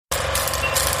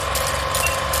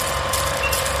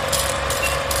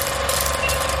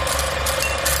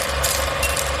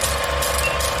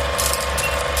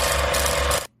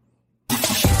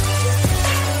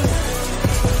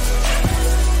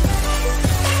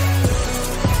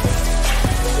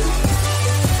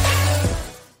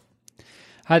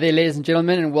Hi there, ladies and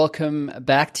gentlemen, and welcome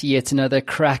back to yet another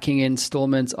cracking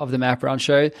installment of the Matt Brown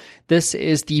Show. This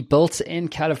is the Built in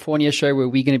California show where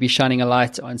we're going to be shining a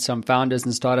light on some founders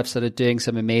and startups that are doing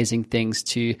some amazing things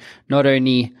to not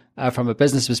only from a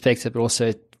business perspective, but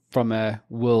also from a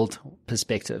world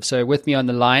perspective. So with me on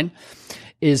the line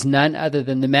is none other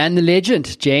than the man, the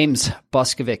legend, James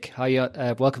Boskovic. How are you?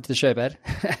 Welcome to the show, bud.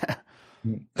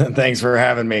 Thanks for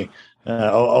having me.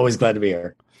 Always glad to be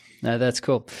here. No, that's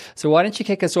cool. So why don't you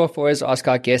kick us off? Always ask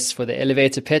our guests for the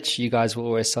elevator pitch. You guys will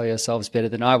always sell yourselves better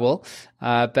than I will.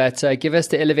 But give us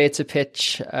the elevator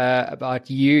pitch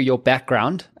about you, your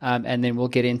background, and then we'll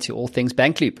get into all things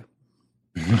Bankloop.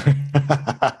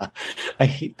 I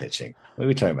hate pitching. What are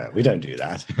we talking about? We don't do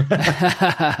that.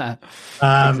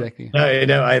 Exactly.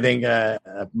 No, I think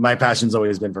my passion's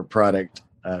always been for product.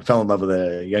 Fell in love with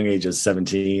a young age of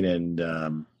 17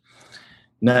 and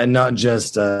not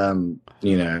just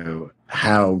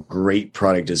how great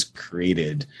product is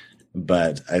created,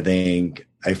 but I think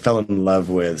I fell in love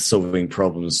with solving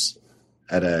problems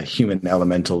at a human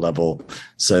elemental level,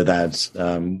 so that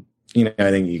I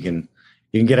think you can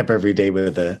get up every day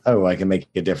with I can make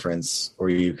a difference, or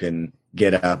you can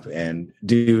get up and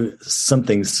do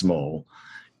something small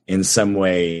in some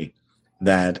way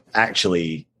that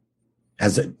actually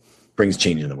brings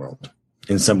change in the world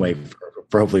in some way,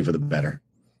 for hopefully for the better.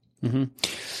 Mm-hmm.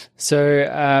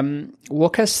 So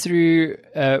walk us through,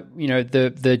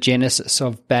 the genesis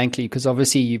of Bankloop, because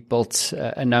obviously you built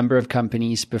a number of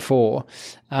companies before.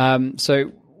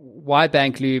 So why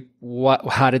Bankloop?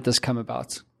 How did this come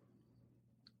about?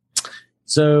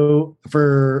 So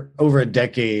for over a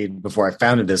decade before I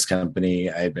founded this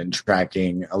company, I had been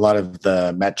tracking a lot of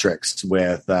the metrics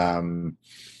with the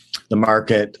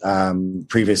market.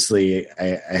 Previously,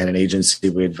 I had an agency.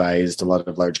 We advised a lot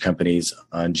of large companies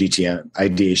on GTM,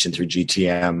 ideation through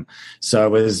GTM. So I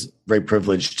was very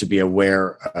privileged to be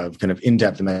aware of kind of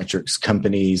in-depth metrics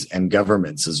companies and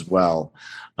governments as well.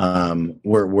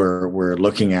 We're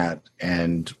looking at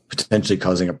and potentially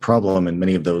causing a problem. And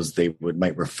many of those they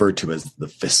might refer to as the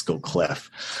fiscal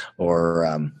cliff or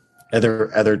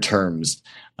other terms.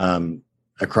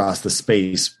 Across the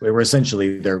space, where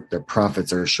essentially their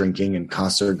profits are shrinking and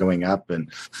costs are going up,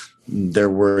 and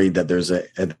they're worried that there's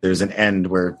an end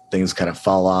where things kind of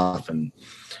fall off, and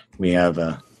we have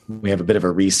a bit of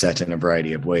a reset in a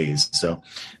variety of ways. So,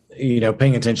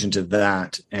 paying attention to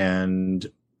that and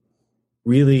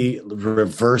really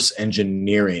reverse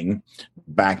engineering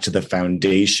back to the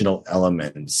foundational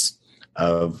elements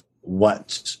of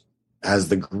which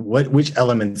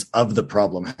elements of the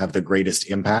problem have the greatest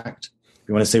impact.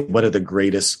 You want to say, what are the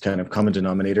greatest kind of common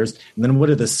denominators? And then what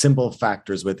are the simple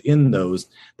factors within those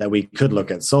that we could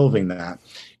look at solving that?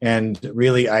 And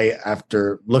really,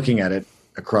 after looking at it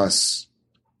across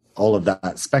all of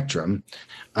that spectrum,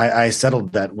 I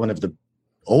settled that one of the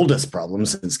oldest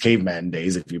problems since caveman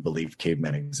days, if you believe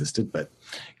cavemen existed, but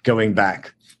going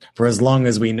back for as long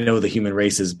as we know the human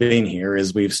race has been here,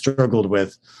 is we've struggled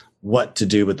with what to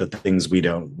do with the things we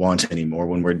don't want anymore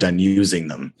when we're done using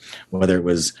them, whether it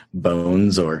was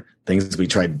bones or things we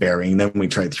tried burying them, we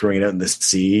tried throwing it out in the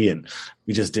sea, and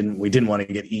we didn't want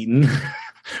to get eaten.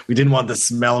 We didn't want the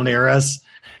smell near us.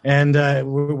 And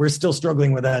we're still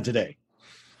struggling with that today.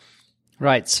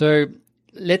 Right. So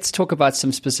let's talk about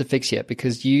some specifics here,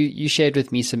 because you shared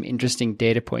with me some interesting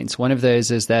data points. One of those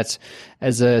is that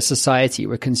as a society,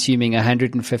 we're consuming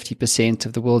 150%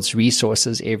 of the world's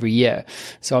resources every year.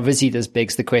 So obviously this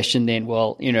begs the question then,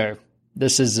 well,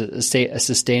 this is a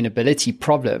sustainability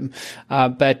problem.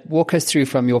 But walk us through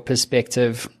from your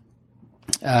perspective,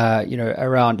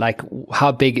 around like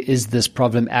how big is this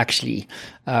problem actually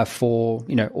for,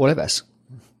 all of us?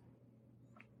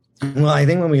 Well, I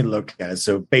think when we look at it,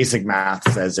 so basic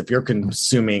math says if you're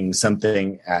consuming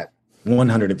something at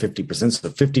 150%, so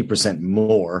 50%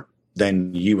 more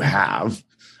than you have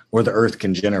or the earth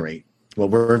can generate, well,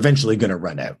 we're eventually going to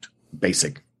run out.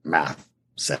 Basic math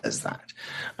says that.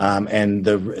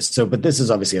 But this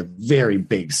is obviously a very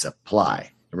big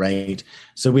supply, right?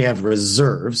 So we have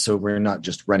reserves. So we're not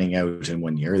just running out in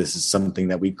 1 year. This is something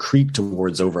that we creep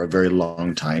towards over a very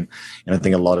long time. And I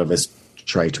think a lot of us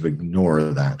try to ignore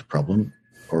that problem,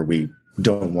 or we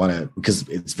don't want to, because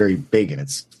it's very big and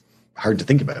it's hard to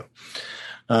think about.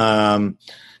 And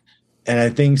I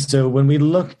think so when we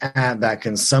look at that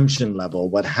consumption level,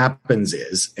 what happens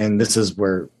is, and this is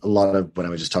where a lot of when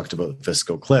I just talked about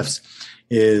fiscal cliffs,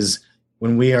 is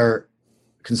when we are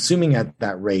consuming at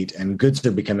that rate and goods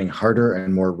are becoming harder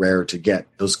and more rare to get,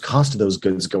 those cost of those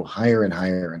goods go higher and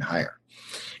higher and higher.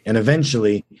 And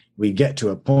eventually we get to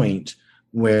a point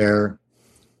where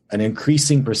an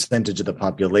increasing percentage of the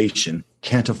population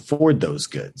can't afford those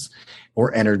goods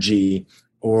or energy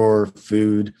or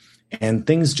food, and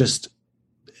things just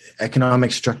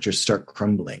economic structures start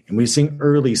crumbling. And we've seen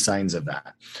early signs of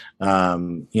that.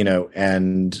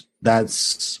 And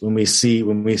that's when we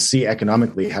see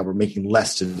economically how we're making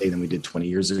less today than we did 20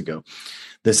 years ago.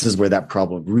 This is where that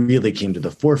problem really came to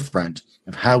the forefront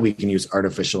of how we can use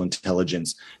artificial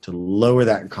intelligence to lower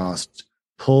that cost,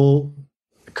 pull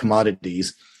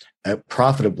commodities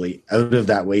profitably out of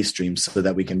that waste stream so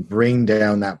that we can bring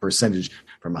down that percentage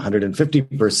from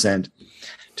 150%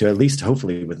 to at least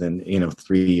hopefully within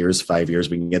 3 years, 5 years,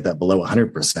 we can get that below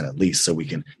 100% at least, so we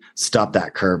can stop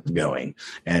that curve going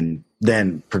and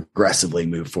then progressively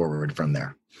move forward from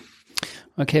there.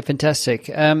 Okay, fantastic.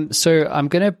 So I'm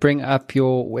going to bring up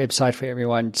your website for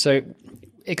everyone. So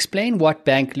explain what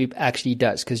BankLoop actually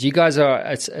does, because you guys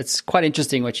it's quite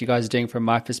interesting what you guys are doing from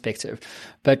my perspective.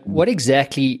 But what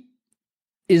exactly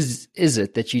is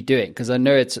it that you're doing? Because I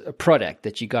know it's a product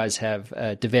that you guys have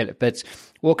developed, but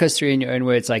walk us through in your own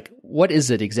words, like what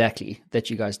is it exactly that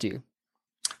you guys do?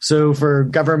 So for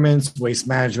governments, waste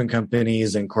management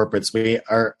companies, and corporates, we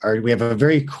have a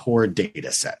very core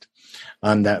data set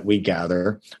that we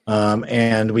gather.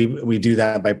 And we do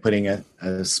that by putting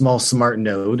a small smart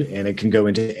node, and it can go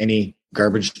into any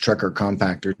garbage truck or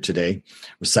compactor today,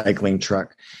 recycling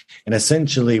truck. And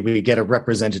essentially we get a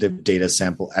representative data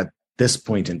sample at this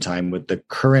point in time with the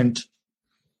current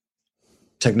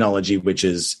technology, which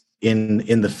is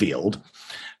in the field,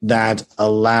 that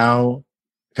allow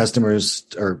customers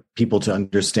or people to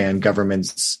understand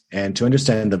governments and to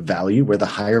understand the value, where the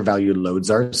higher value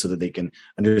loads are, so that they can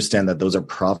understand that those are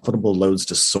profitable loads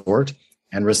to sort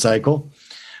and recycle.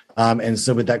 And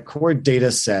so with that core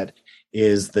data set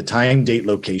is the time, date,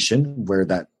 location, where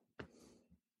that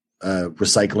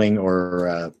recycling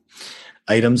or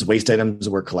waste items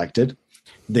were collected.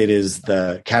 That is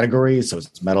the category, so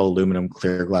it's metal, aluminum,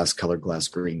 clear glass, colored glass,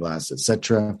 green glass,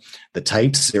 etc. The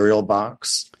type, cereal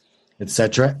box,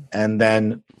 etc., and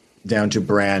then down to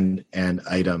brand and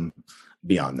item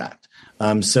beyond that.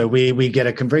 So we get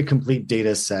a very complete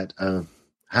data set of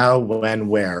how, when,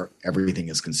 where everything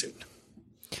is consumed.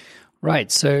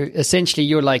 Right. So essentially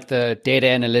you're like the data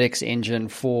analytics engine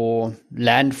for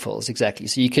landfills. Exactly.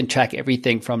 So you can track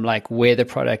everything from like where the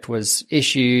product was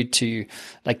issued to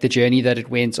like the journey that it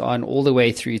went on all the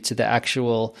way through to the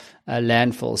actual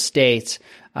landfill state.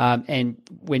 And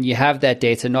when you have that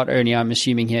data, not only I'm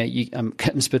assuming here, I'm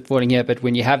spitballing here, but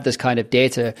when you have this kind of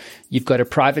data, you've got a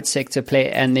private sector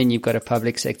play and then you've got a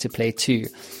public sector play too.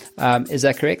 Is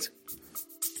that correct?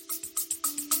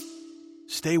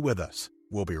 Stay with us.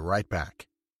 We'll be right back.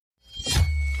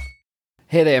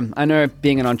 Hey there, I know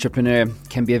being an entrepreneur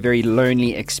can be a very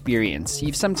lonely experience.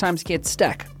 You sometimes get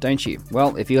stuck, don't you?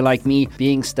 Well, if you're like me,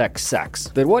 being stuck sucks.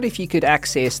 But what if you could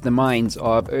access the minds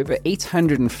of over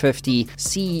 850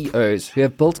 CEOs who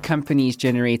have built companies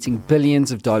generating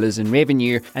billions of dollars in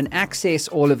revenue and access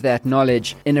all of that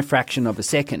knowledge in a fraction of a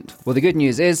second? Well, the good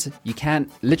news is you can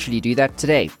literally do that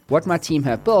today. What my team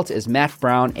have built is Matt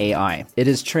Brown AI. It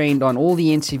is trained on all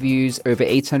the interviews, over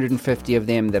 850 of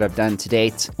them that I've done to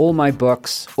date, all my books,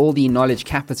 all the knowledge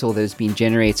capital that has been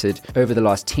generated over the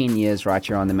last 10 years right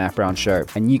here on the Matt Brown Show.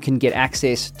 And you can get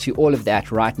access to all of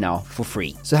that right now for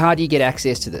free. So how do you get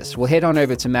access to this? Well, head on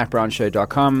over to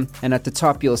mattbrownshow.com, and at the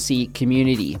top you'll see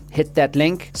community. Hit that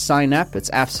link, sign up,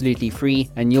 it's absolutely free,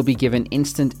 and you'll be given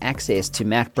instant access to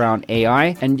Matt Brown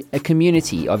AI and a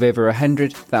community of over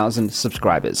 100,000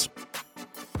 subscribers.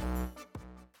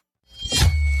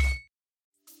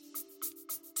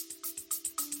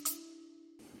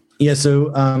 Yeah,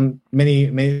 so many,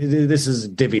 this is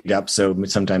divvied up. So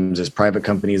sometimes there's private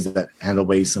companies that handle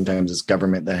waste. Sometimes it's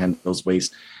government that handles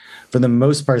waste. For the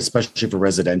most part, especially for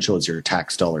residential, it's your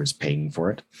tax dollars paying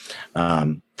for it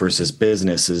versus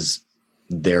businesses,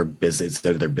 their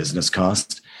business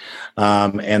cost.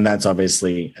 And that's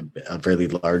obviously a fairly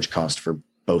large cost for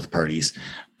both parties.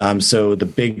 So the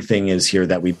big thing is here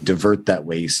that we divert that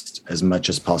waste as much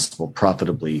as possible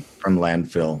profitably from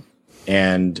landfill,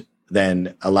 and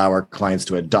then allow our clients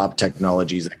to adopt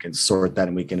technologies that can sort that.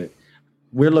 And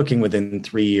we're looking within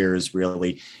 3 years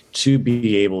really to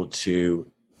be able to,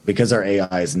 because our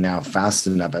AI is now fast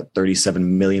enough at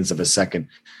 37 millions of a second,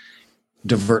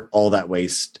 divert all that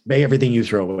waste, everything you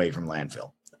throw away from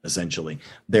landfill, essentially.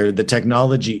 The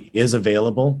technology is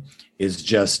available, is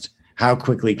just how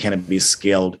quickly can it be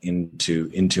scaled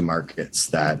into markets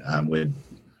that would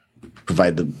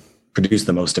produce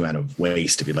the most amount of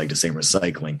waste, if you'd like to say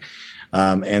recycling.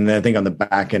 And then I think on the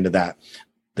back end of that,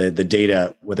 the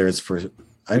data, whether it's for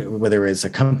whether it's a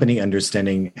company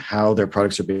understanding how their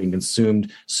products are being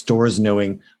consumed, stores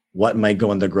knowing what might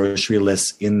go on the grocery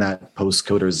list in that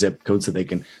postcode or zip code so they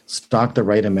can stock the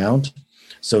right amount.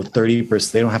 So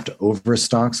 30%, they don't have to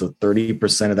overstock. So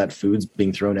 30% of that food's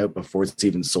being thrown out before it's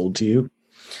even sold to you.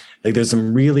 Like there's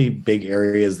some really big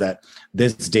areas that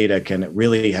this data can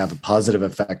really have a positive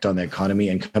effect on the economy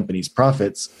and companies'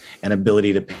 profits and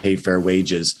ability to pay fair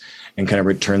wages and kind of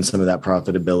return some of that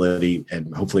profitability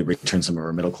and hopefully return some of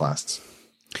our middle class.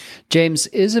 James,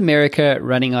 is America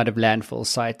running out of landfill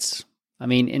sites? I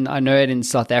mean, I know in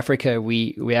South Africa,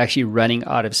 we're actually running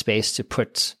out of space to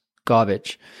put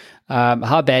garbage.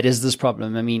 How bad is this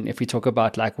problem? I mean, if we talk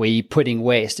about like where you're putting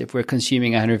waste, if we're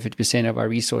consuming 150% of our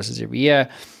resources every year,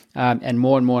 and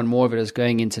more of it is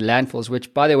going into landfills,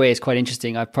 which, by the way, is quite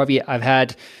interesting. I've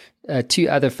had two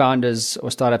other founders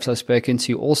or startups I've spoken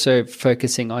to also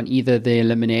focusing on either the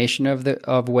elimination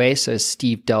of waste. So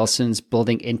Steve Delson's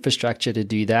building infrastructure to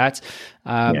do that.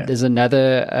 There's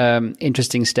another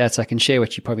interesting stats I can share,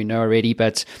 which you probably know already,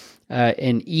 but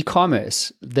in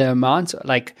e-commerce, the amount,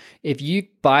 like if you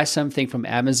buy something from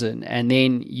Amazon and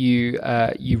then you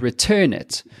return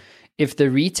it, if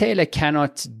the retailer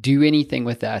cannot do anything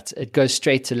with that, it goes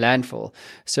straight to landfill.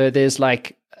 So there's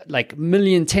like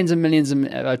tens of millions,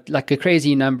 like a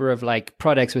crazy number of like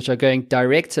products which are going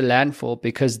direct to landfill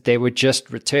because they were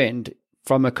just returned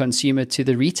from a consumer to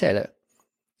the retailer.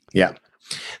 Yeah,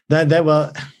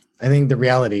 well, I think the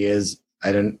reality is,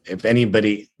 if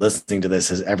anybody listening to this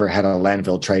has ever had a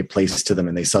landfill tray placed to them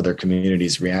and they saw their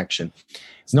community's reaction,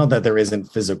 it's not that there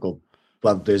isn't physical,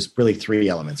 well, there's really three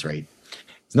elements, right?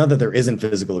 It's not that there isn't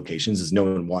physical locations, it's no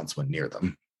one wants one near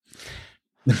them.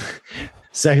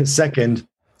 Second,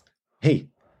 hey,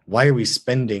 why are we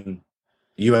spending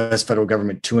U.S. federal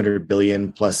government $200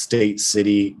 billion plus state,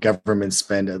 city government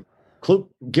spend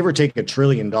give or take $1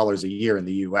 trillion a year in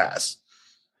the U.S.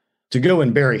 to go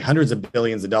and bury hundreds of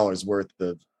billions of dollars worth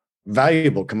of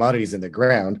valuable commodities in the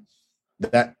ground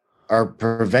that are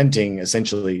preventing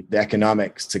essentially the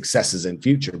economic successes in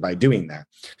future by doing that.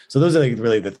 So those are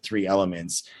really the three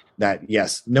elements that,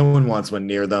 yes, no one wants one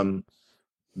near them,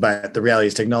 but the reality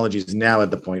is technology is now at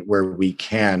the point where we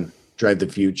can drive the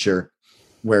future,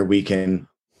 where we can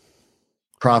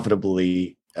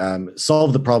profitably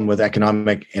solve the problem with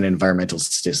economic and environmental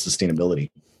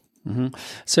sustainability. Mm-hmm.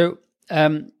 So,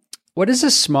 what is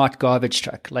a smart garbage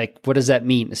truck? Like, what does that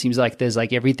mean? It seems like there's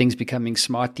like everything's becoming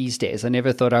smart these days. I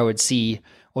never thought I would see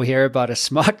or hear about a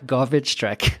smart garbage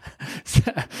truck.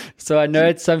 So I know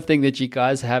it's something that you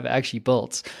guys have actually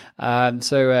built.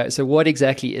 So what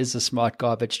exactly is a smart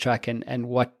garbage truck, and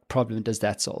what problem does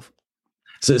that solve?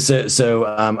 So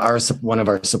one of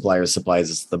our suppliers supplies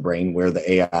us the brain. We're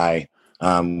the AI.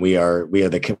 We are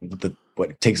the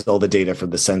what takes all the data from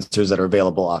the sensors that are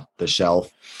available off the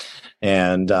shelf.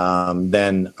 And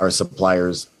then our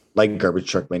suppliers, like garbage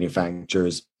truck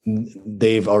manufacturers,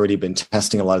 they've already been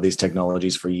testing a lot of these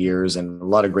technologies for years, and a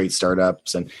lot of great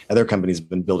startups and other companies have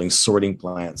been building sorting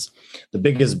plants. The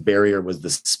biggest barrier was the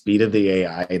speed of the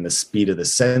AI and the speed of the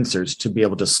sensors to be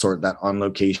able to sort that on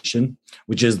location,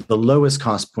 which is the lowest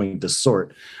cost point to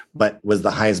sort, but was the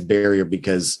highest barrier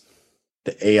because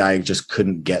the AI just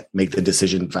couldn't make the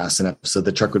decision fast enough. So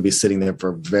the truck would be sitting there for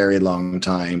a very long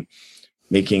time,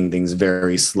 making things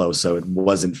very slow, so it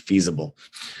wasn't feasible.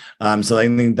 So I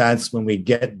think that's when we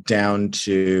get down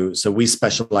to, so we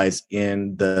specialize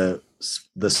in the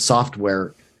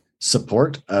software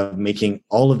support of making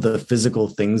all of the physical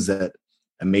things that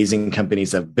amazing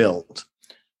companies have built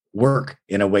work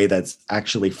in a way that's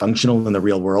actually functional in the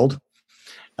real world.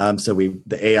 So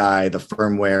the AI, the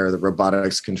firmware, the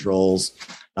robotics controls,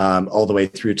 all the way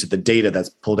through to the data that's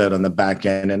pulled out on the back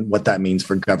end and what that means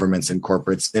for governments and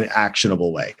corporates in an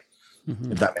actionable way,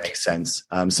 if that makes sense.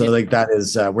 Like that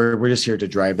is, we're just here to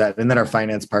drive that. And then our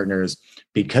finance partners,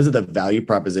 because of the value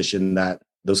proposition that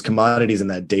those commodities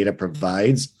and that data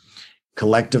provides,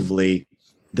 collectively,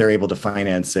 they're able to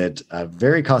finance it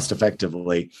very cost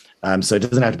effectively. So it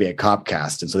doesn't have to be a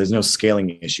copcast. And so there's no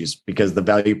scaling issues because the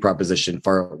value proposition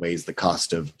far outweighs the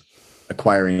cost of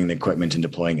acquiring the equipment and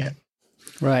deploying it.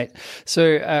 Right.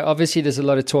 So obviously there's a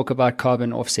lot of talk about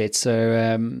carbon offsets.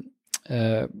 So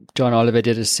John Oliver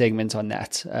did a segment on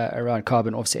that around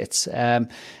carbon offsets. And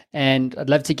I'd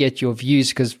love to get your views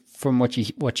because from what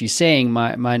you're saying,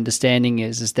 my understanding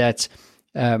is that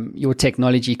your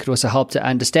technology could also help to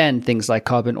understand things like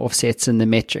carbon offsets and the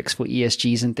metrics for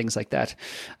ESGs and things like that.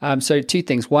 So two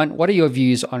things. One, what are your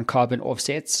views on carbon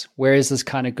offsets? Where is this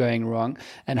kind of going wrong?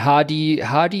 And how do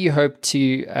you hope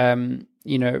to,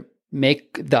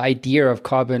 make the idea of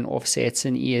carbon offsets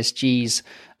and ESGs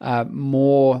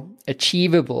more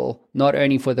achievable, not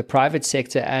only for the private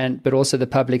sector but also the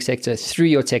public sector through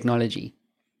your technology?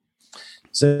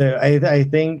 So I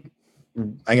think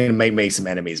I'm going to make some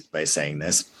enemies by saying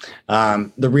this.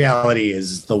 The reality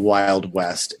is the Wild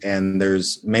West, and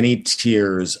there's many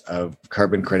tiers of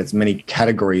carbon credits, many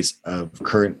categories of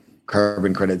current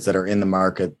carbon credits that are in the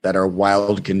market that are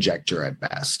wild conjecture at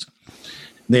best.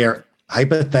 They are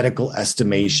hypothetical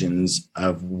estimations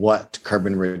of what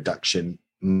carbon reduction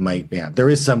might be. There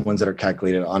is some ones that are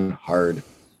calculated on hard.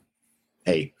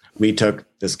 Hey, we took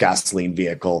this gasoline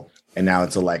vehicle and now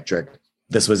it's electric.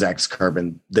 This was X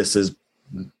carbon. This is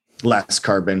less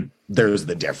carbon. There's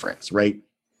the difference, right?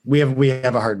 We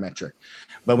have a hard metric.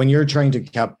 But when you're trying to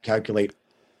calculate,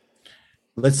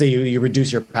 let's say you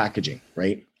reduce your packaging,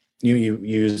 right? You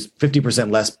use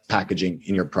 50% less packaging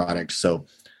in your product. So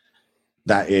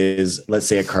that is, let's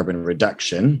say, a carbon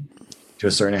reduction to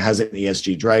a certain, it has an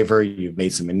ESG driver. You've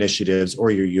made some initiatives, or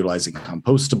you're utilizing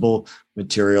compostable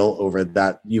material over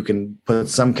that. You can put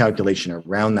some calculation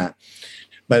around that.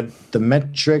 But the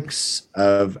metrics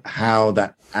of how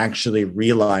that actually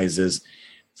realizes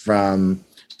from,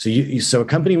 so a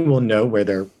company will know where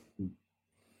their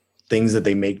things that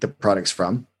they make the products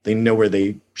from. They know where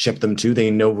they ship them to. They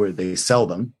know where they sell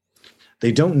them.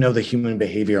 They don't know the human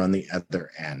behavior on the other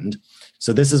end.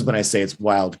 So this is when I say it's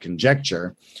wild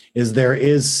conjecture, is there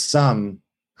is some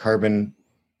carbon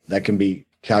that can be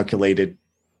calculated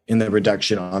in the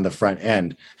reduction on the front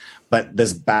end. But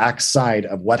this backside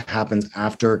of what happens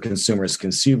after consumers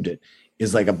consumed it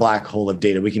is like a black hole of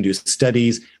data. We can do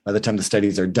studies. By the time the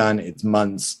studies are done, it's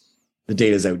months. The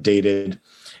data is outdated.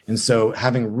 And so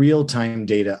having real-time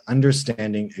data,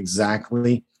 understanding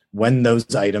exactly when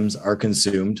those items are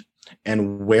consumed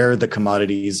and where the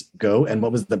commodities go and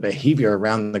what was the behavior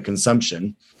around the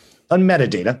consumption on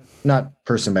metadata, not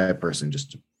person by person,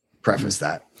 just to preface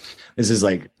that. This is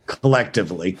like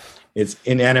collectively, it's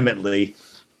inanimately,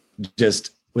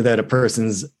 just without a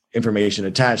person's information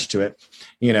attached to it,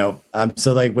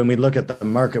 so like when we look at the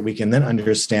market, we can then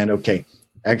understand, okay,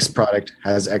 X product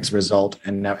has X result,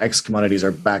 and now X commodities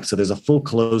are back. So there's a full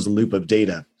closed loop of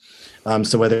data.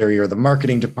 So whether you're the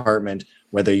marketing department,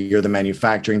 whether you're the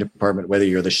manufacturing department, whether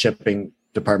you're the shipping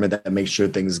department that makes sure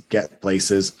things get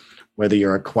places, whether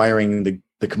you're acquiring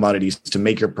the commodities to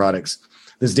make your products,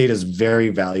 this data is very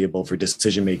valuable for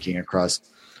decision-making across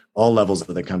all levels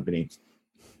of the company.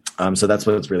 So that's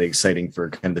what's really exciting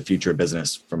for kind of the future of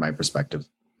business from my perspective.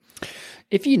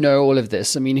 If you know all of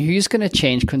this, I mean, who's going to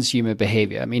change consumer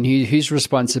behavior? I mean, whose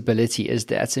responsibility is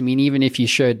that? I mean, even if you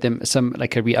showed them some,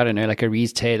 like a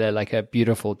retailer, like a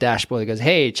beautiful dashboard that goes,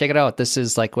 hey, check it out. This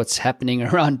is like what's happening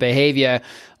around behavior.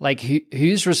 Like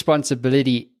whose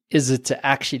responsibility is it to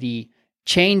actually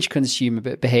change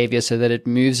consumer behavior so that it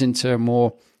moves into a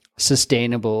more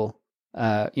sustainable,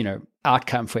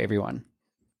 outcome for everyone?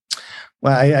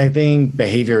 Well, I think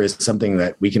behavior is something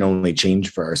that we can only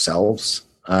change for ourselves.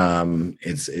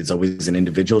 It's always an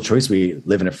individual choice. We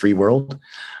live in a free world.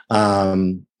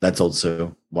 That's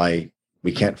also why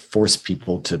we can't force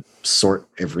people to sort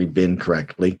every bin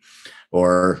correctly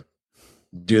or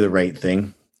do the right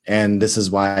thing. And this is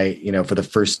why, for the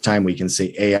first time, we can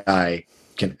say AI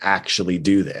can actually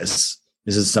do this.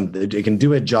 This is something, it can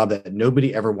do a job that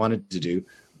nobody ever wanted to do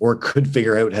or could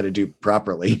figure out how to do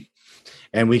properly.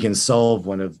 And we can solve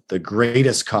one of the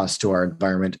greatest costs to our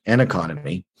environment and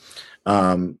economy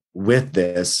with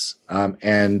this,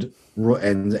 and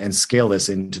scale this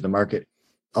into the market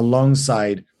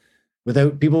alongside,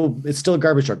 without people. It's still a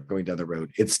garbage truck going down the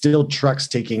road. It's still trucks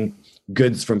taking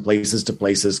goods from places to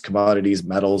places, commodities,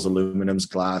 metals, aluminums,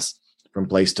 glass from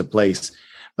place to place.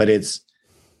 But it's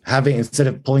having, instead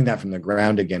of pulling that from the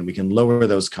ground again, we can lower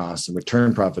those costs and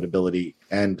return profitability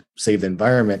and save the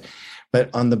environment. But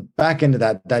on the back end of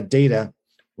that data,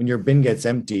 when your bin gets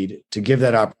emptied, to give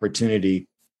that opportunity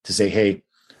to say, hey,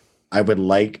 I would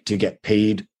like to get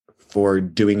paid for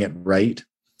doing it right,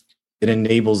 it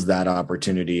enables that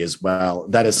opportunity as well.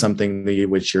 That is something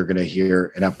which you're going to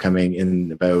hear in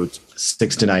about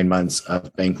 6 to 9 months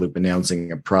of BankLoop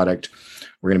announcing a product.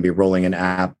 We're going to be rolling an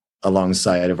app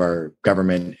alongside of our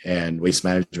government and waste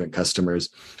management customers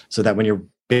so that when your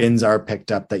bins are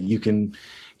picked up, that you can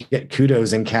get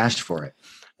kudos and cash for it,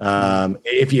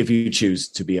 if you choose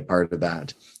to be a part of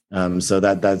that. So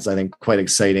that's, I think, quite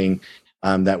exciting,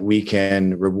 that we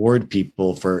can reward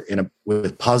people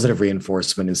with positive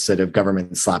reinforcement instead of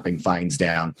government slapping fines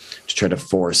down to try to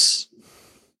force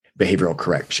behavioral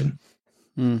correction.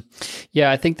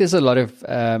 Yeah, I think there's a lot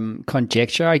of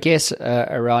conjecture, I guess,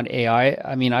 around AI.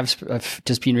 I mean, I've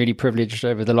just been really privileged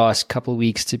over the last couple of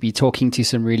weeks to be talking to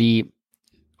some really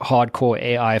hardcore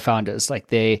AI founders. Like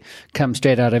they come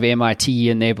straight out of MIT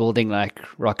and they're building like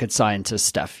rocket scientist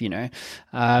stuff,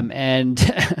 and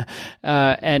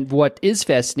and what is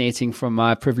fascinating from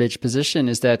my privileged position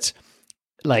is that,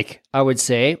 like, I would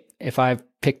say if I've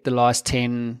picked the last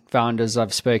 10 founders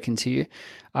I've spoken to,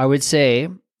 I would say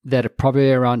that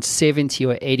probably around 70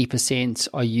 or 80%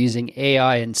 are using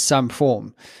AI in some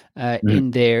form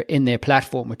in their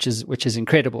platform, which is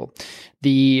incredible.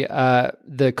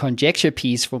 The conjecture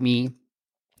piece for me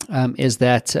is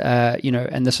that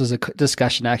and this was a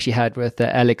discussion I actually had with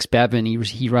Alex Babin.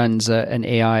 He runs an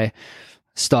AI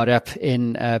startup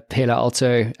in Palo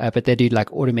Alto, but they do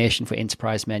like automation for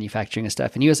enterprise manufacturing and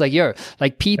stuff. And he was like, yo,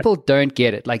 like people don't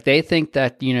get it. Like they think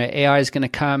that, AI is going to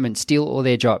come and steal all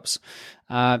their jobs.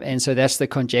 And so that's the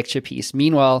conjecture piece.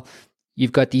 Meanwhile,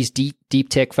 you've got these deep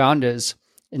tech founders,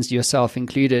 and yourself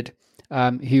included,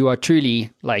 who are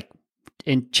truly like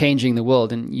in changing the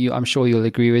world. And I'm sure you'll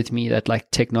agree with me that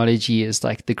like technology is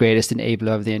like the greatest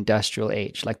enabler of the industrial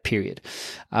age, like period.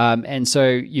 And so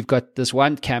you've got this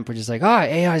one camp which is like,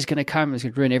 AI is going to come, it's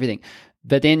going to ruin everything.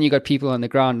 But then you got people on the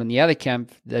ground on the other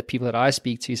camp, that people that I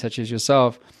speak to, such as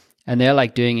yourself, and they're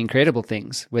like doing incredible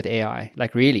things with AI,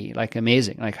 like really like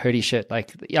amazing, like holy shit.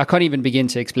 Like I can't even begin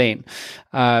to explain.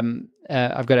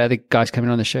 I've got other guys coming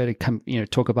on the show to come,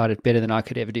 talk about it better than I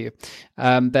could ever do.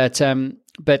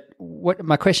 But what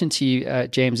my question to you,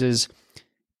 James, is: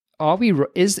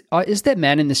 is that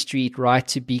man in the street right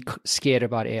to be scared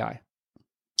about AI?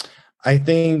 I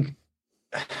think,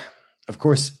 of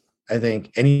course,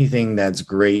 anything that's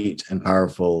great and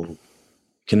powerful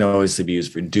can always be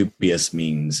used for dubious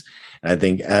means. And I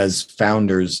think as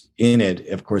founders in it,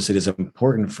 of course, it is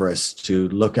important for us to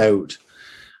look out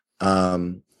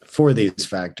for these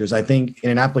factors. I think in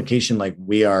an application like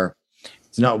we are,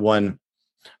 it's not one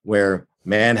where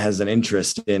man has an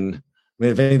interest in. I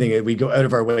mean, if anything, we go out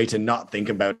of our way to not think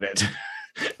about it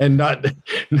and not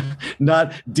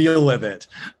deal with it.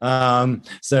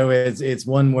 So it's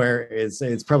one where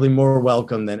it's probably more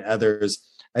welcome than others.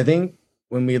 I think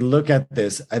when we look at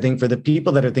this, I think for the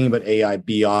people that are thinking about AI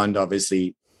beyond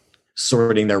obviously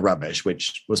sorting their rubbish,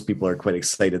 which most people are quite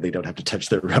excited they don't have to touch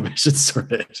their rubbish and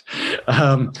sort it.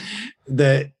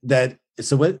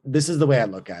 This is the way I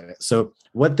look at it. So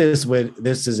what this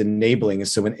is enabling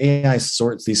is, so when AI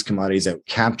sorts these commodities out,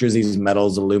 captures these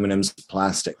metals, aluminums,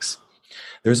 plastics,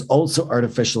 there's also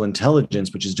artificial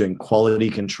intelligence, which is doing quality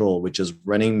control, which is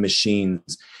running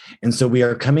machines. And so we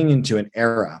are coming into an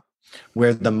era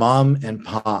where the mom and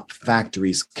pop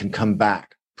factories can come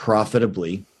back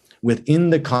profitably within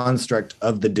the construct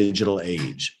of the digital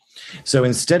age. So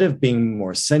instead of being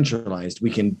more centralized,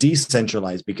 we can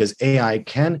decentralize, because AI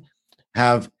can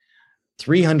have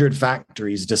 300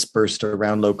 factories dispersed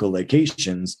around local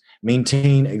locations,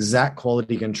 maintain exact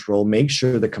quality control, make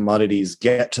sure the commodities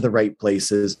get to the right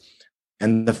places,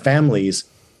 and the families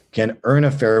can earn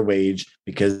a fair wage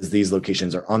because these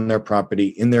locations are on their property,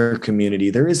 in their community.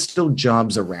 There is still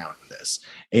jobs around this.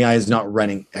 AI is not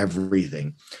running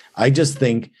everything. I just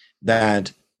think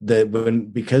that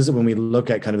when we look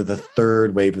at kind of the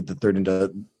third wave of the third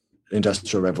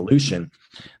industrial revolution,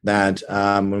 that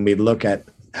when we look at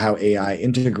how AI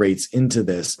integrates into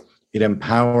this, it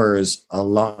empowers a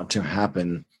lot to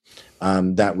happen,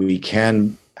 that we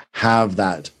can have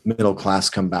that middle class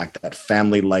come back, that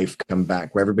family life come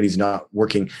back, where everybody's not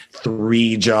working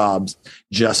 3 jobs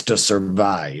just to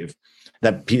survive,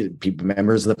 that people,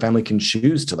 members of the family, can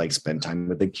choose to like spend time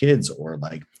with the kids, or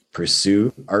like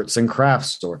pursue arts and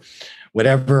crafts, or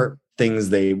whatever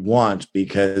things they want,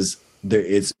 because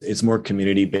it's more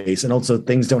community based, and also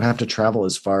things don't have to travel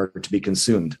as far to be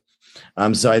consumed.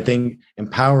 So I think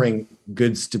empowering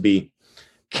goods to be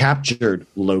captured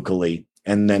locally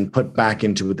and then put back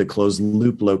into the closed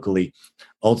loop locally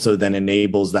also then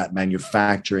enables that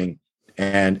manufacturing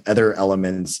and other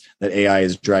elements that AI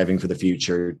is driving for the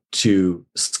future to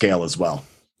scale as well.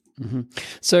 Mm-hmm.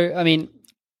 So, I mean,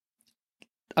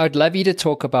 I'd love you to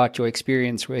talk about your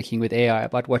experience working with AI,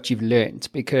 about what you've learned,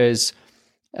 because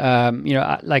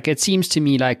like it seems to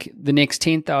me like the next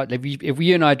 10,000, if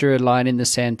you and I drew a line in the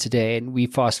sand today and we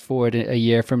fast forward a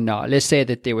year from now, let's say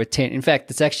that there were 10, in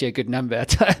fact, it's actually a good number.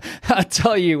 I'll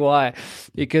tell you why,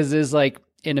 because there's like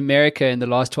in America in the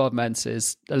last 12 months,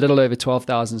 there's a little over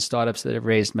 12,000 startups that have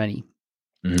raised money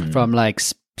from like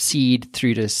seed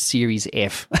through to Series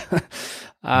F.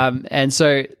 And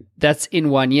so that's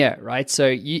in 1 year, right?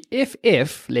 So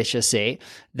if let's just say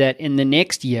that in the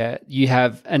next year you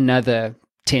have another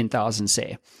 10,000,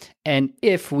 say, and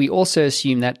if we also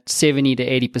assume that 70 to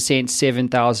 80%,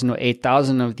 7,000 or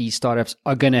 8,000 of these startups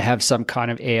are going to have some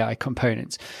kind of AI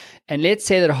components, And let's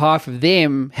say that half of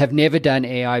them have never done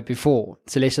AI before.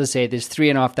 So let's just say there's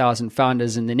 3,500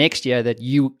 founders in the next year that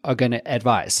you are going to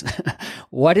advise.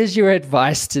 What is your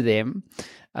advice to them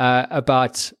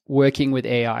about working with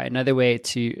AI? Another way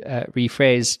to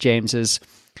rephrase, James, is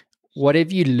what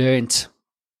have you learned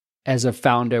as a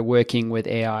founder working with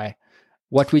AI?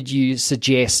 What would you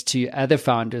suggest to other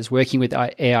founders working with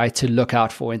AI to look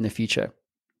out for in the future?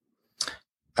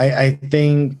 I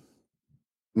think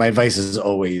my advice is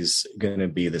always going to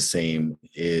be the same,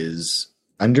 is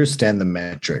understand the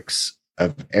metrics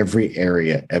of every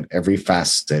area, of every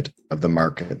facet of the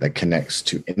market that connects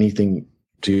to anything,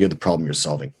 to the problem you're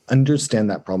solving. Understand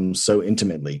that problem so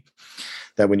intimately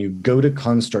that when you go to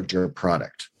construct your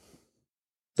product,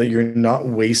 that you're not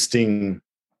wasting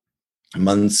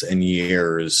months and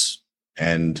years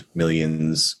and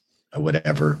millions or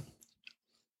whatever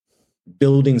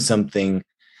building something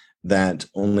that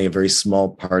only a very small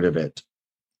part of it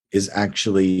is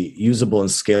actually usable and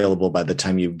scalable by the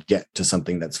time you get to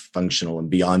something that's functional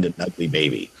and beyond an ugly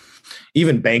baby.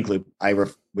 Even Bankloop,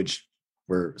 which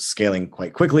we're scaling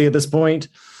quite quickly at this point,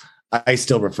 I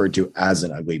still refer to as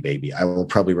an ugly baby. I will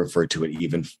probably refer to it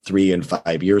even 3 and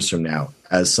 5 years from now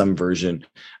as some version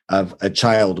of a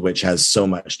child which has so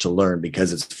much to learn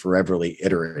because it's foreverly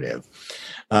iterative.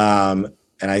 And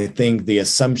I think the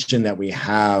assumption that we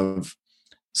have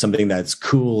something that's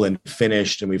cool and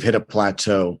finished and we've hit a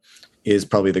plateau is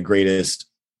probably the greatest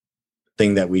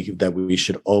thing that we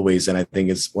should always, and I think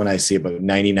it's when I see about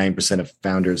 99% of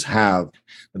founders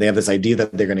they have this idea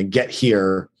that they're going to get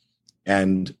here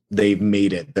and they've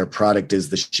made it. Their product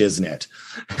is the shiznit.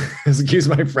 Excuse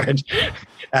my French.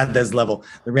 At this level,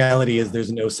 the reality is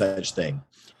there's no such thing.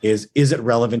 Is it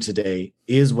relevant today?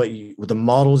 Is the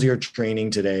models you're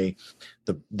training today,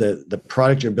 the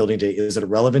product you're building today, is it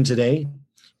relevant today?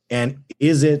 And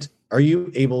is it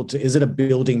a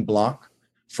building block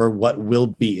for what will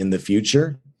be in the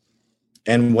future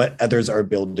and what others are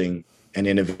building and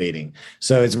innovating?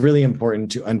 So it's really important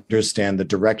to understand the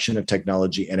direction of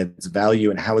technology and its value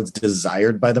and how it's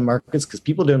desired by the markets, because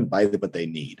people don't buy what they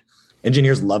need.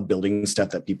 Engineers love building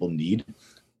stuff that people need.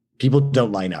 People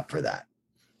don't line up for that.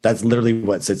 That's literally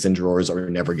what sits in drawers or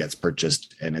never gets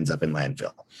purchased and ends up in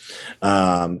landfill.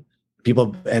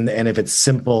 People, and if it's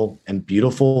simple and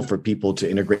beautiful for people to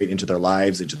integrate into their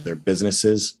lives, into their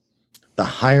businesses, the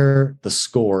higher the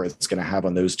score it's going to have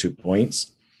on those 2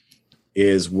 points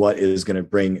is what is going to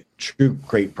bring true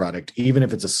great product, even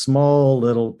if it's a small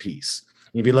little piece.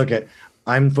 If you look at,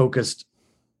 I'm focused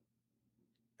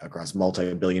across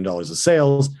multi-billion dollars of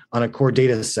sales on a core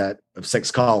data set of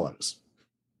 6 columns.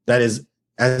 That is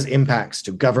as impacts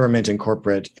to government and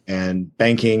corporate and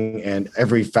banking and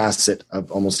every facet of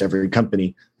almost every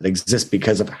company that exists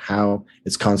because of how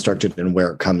it's constructed and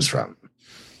where it comes from.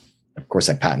 Of course,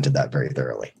 I patented that very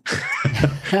thoroughly.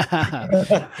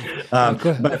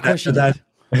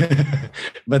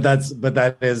 But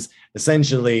that is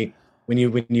essentially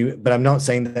but I'm not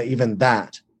saying that even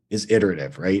that is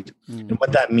iterative, right? And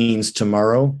what that means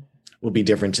tomorrow will be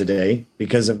different today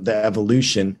because of the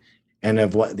evolution and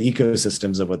of what the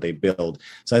ecosystems of what they build.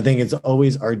 So I think it's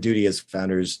always our duty as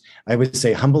founders, I would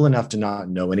say, humble enough to not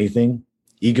know anything,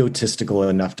 egotistical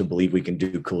enough to believe we can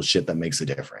do cool shit that makes a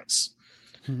difference.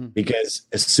 Mm-hmm. Because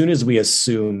as soon as we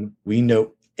assume we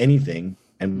know anything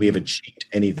and we have achieved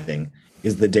anything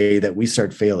is the day that we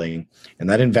start failing. And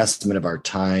that investment of our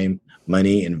time,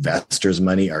 money, investors'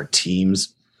 money, our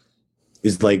teams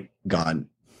is like gone.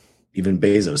 Even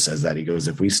Bezos says that. He goes,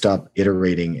 if we stop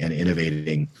iterating and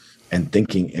innovating and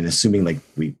thinking and assuming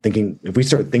if we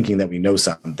start thinking that we know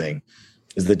something,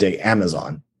 is the day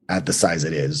Amazon, at the size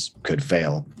it is, could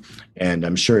fail. And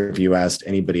I'm sure if you asked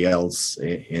anybody else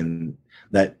in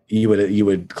that, you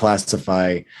would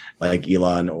classify like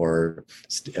Elon or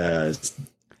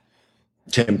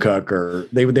Tim Cook, or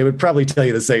they would probably tell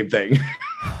you the same thing.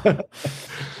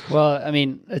 Well, I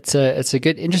mean, it's a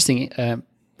good, interesting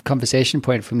conversation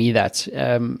point for me. That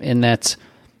in that,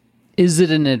 is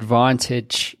it an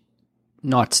advantage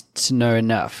not to know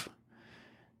enough?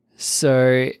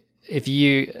 So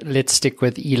let's stick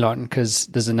with Elon, because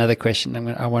there's another question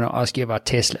I want to ask you about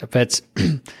Tesla. But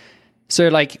so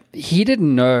like, he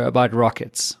didn't know about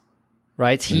rockets,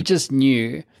 right? He just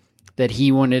knew that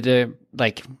he wanted to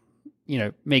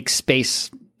make space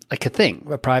like a thing,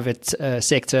 a private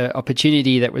sector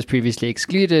opportunity that was previously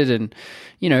excluded, and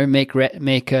make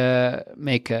rockets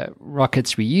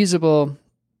reusable.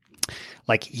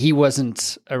 Like, he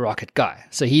wasn't a rocket guy,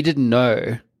 so he didn't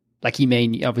know. Like,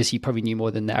 obviously probably knew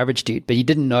more than the average dude, but he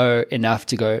didn't know enough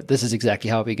to go, this is exactly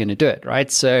how we're going to do it,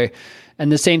 right? So,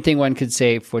 and the same thing one could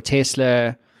say for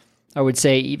Tesla. I would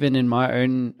say even in my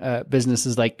own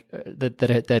businesses, like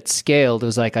that scaled, it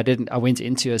was like I went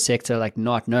into a sector like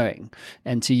not knowing.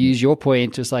 And to use your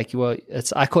point, it's like, well,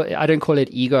 I don't call it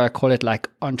ego, I call it like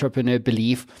entrepreneur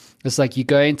belief. It's like you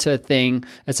go into a thing,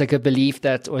 it's like a belief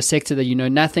or a sector that you know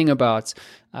nothing about,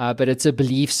 but it's a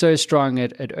belief so strong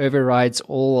it overrides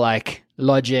all like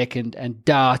logic and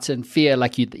doubt and fear.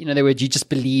 Like in other words, you just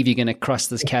believe you're going to cross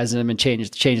this chasm and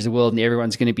change the world, and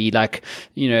everyone's going to be like,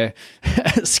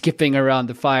 skipping around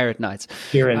the fire at night.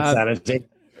 Pure insanity.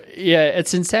 Yeah,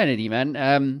 it's insanity,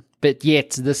 man. But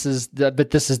yet this is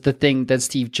the thing that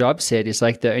Steve Jobs said is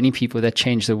like the only people that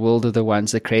change the world are the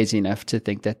ones that are crazy enough to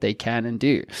think that they can and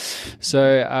do.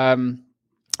 So,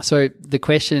 so the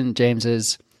question, James,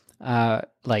 is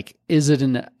like, is it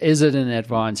an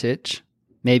advantage?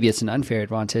 Maybe it's an unfair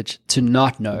advantage to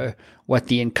not know what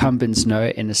the incumbents know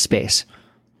in a space.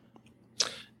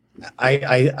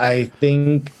 I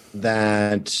think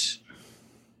that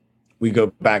we go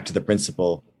back to the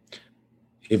principle.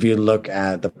 If you look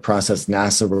at the process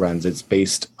NASA runs, it's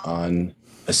based on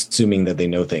assuming that they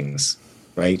know things,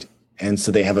 right? And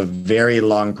so they have a very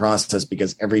long process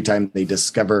because every time they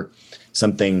discover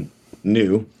something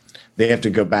new, they have to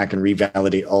go back and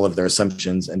revalidate all of their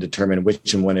assumptions and determine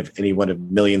which and when, if any one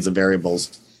of millions of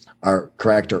variables are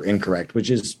correct or incorrect, which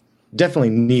is definitely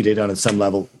needed on some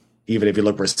level, even if you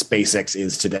look where SpaceX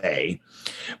is today.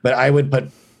 But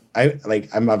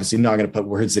I'm obviously not going to put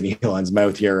words in Elon's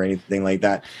mouth here or anything like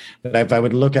that. But if I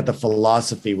would look at the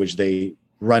philosophy which they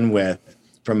run with,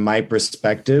 from my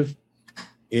perspective,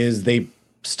 is they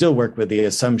still work with the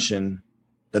assumption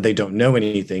that they don't know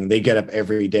anything. They get up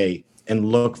every day and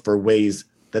look for ways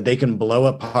that they can blow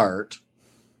apart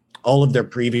all of their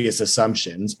previous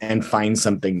assumptions and find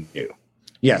something new.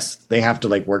 Yes, they have to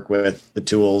work with the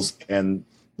tools and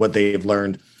what they've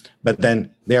learned, but then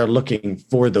they are looking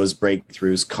for those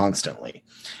breakthroughs constantly.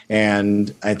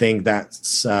 And I think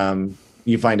that's,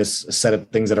 you find a set of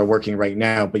things that are working right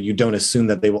now, but you don't assume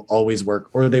that they will always work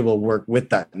or they will work with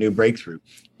that new breakthrough.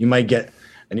 You might get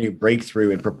a new breakthrough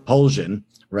in propulsion,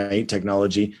 right?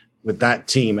 Technology with that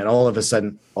team. And all of a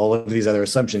sudden, all of these other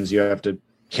assumptions, you have to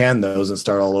can those and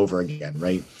start all over again,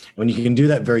 right? When you can do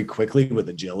that very quickly with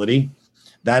agility,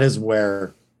 that is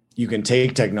where you can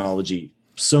take technology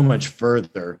so much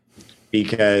further,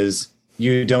 because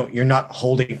you're not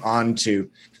holding on to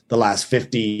the last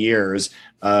 50 years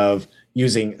of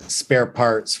using spare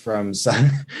parts from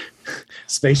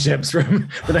spaceships from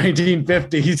the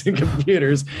 1950s and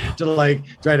computers to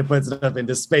try to put stuff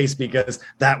into space because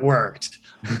that worked.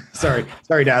 Sorry,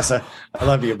 NASA. I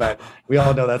love you, but we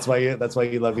all know that's why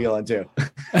you love Elon too.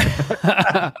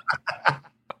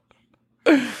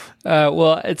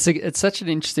 Well, it's such an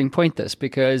interesting point, this,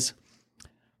 because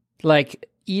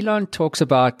Elon talks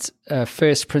about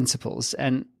first principles,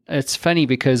 and it's funny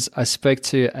because I spoke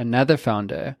to another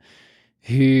founder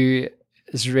who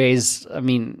has raised,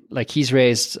 he's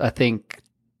raised, I think,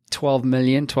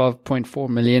 12.4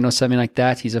 million or something like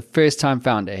that. He's a first-time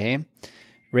founder, hey?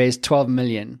 Raised 12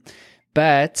 million.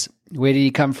 But where did he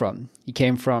come from? He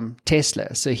came from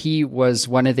Tesla. So he was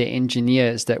one of the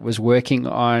engineers that was working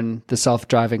on the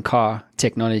self-driving car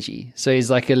technology. So he's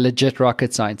like a legit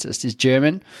rocket scientist. He's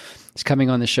German. He's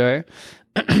coming on the show.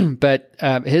 But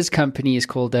his company is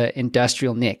called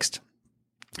Industrial Next.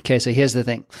 Okay, so here's the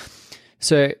thing.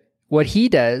 So what he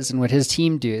does and what his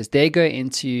team do is they go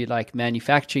into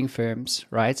manufacturing firms,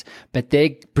 right? But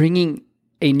they're bringing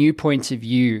a new point of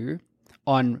view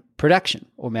on production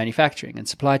or manufacturing and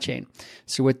supply chain.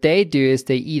 So what they do is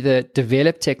they either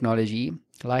develop technology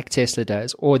like Tesla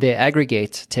does, or they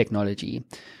aggregate technology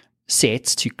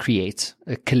sets to create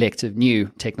a collective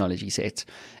new technology set.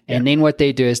 And then what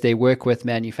they do is they work with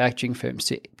manufacturing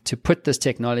firms to put this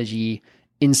technology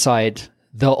inside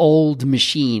the old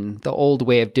machine, the old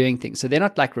way of doing things. So they're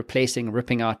not replacing,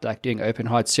 ripping out, doing open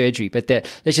heart surgery, but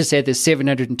let's just say there's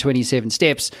 727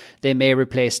 steps. They may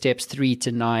replace steps 3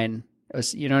 to 9.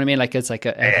 You know what I mean? It's a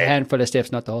handful of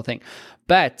steps, not the whole thing.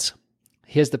 But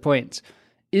here's the point.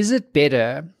 Is it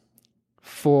better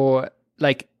for,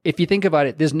 if you think about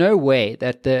it, there's no way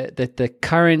that the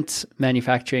current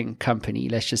manufacturing company,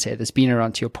 let's just say, that's been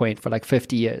around, to your point, for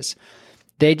 50 years,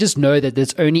 they just know that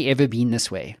there's only ever been this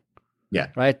way. Yeah.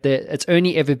 Right? It's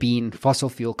only ever been fossil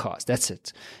fuel cars. That's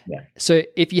it. Yeah. So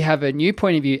if you have a new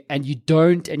point of view and you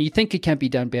think it can be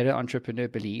done better, entrepreneur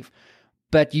believe,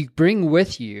 but you bring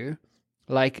with you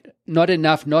not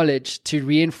enough knowledge to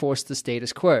reinforce the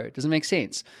status quo. It doesn't make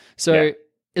sense. So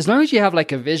as long as you have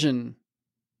a vision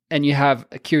and you have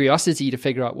a curiosity to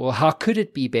figure out, well, how could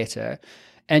it be better?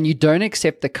 and you don't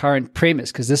accept the current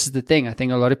premise, because this is the thing. I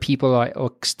think a lot of people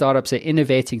or startups are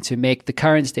innovating to make the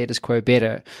current status quo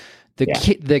better.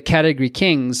 The category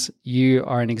kings, you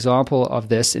are an example of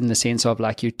this in the sense of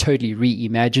like you're totally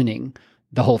reimagining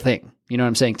the whole thing. You know what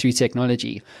I'm saying? Through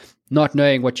technology, not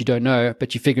knowing what you don't know,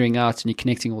 but you're figuring out and you're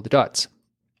connecting all the dots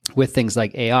with things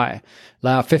like AI.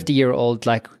 Like a 50-year-old,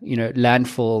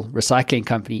 landfill recycling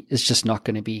company is just not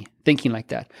going to be thinking like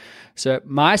that. So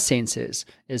my sense is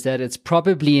that it's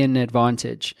probably an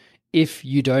advantage if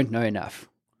you don't know enough,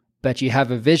 but you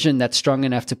have a vision that's strong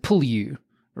enough to pull you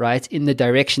right in the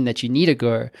direction that you need to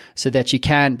go, so that you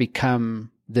can become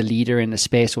the leader in the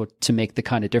space or to make the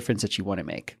kind of difference that you want to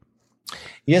make.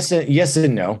 Yes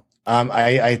and no.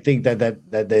 I think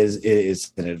that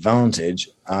is an advantage,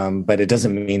 but it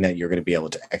doesn't mean that you're going to be able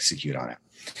to execute on it.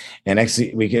 And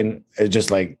we can just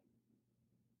like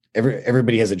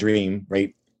everybody has a dream,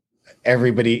 right?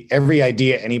 Every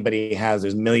idea anybody has,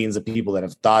 there's millions of people that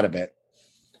have thought of it.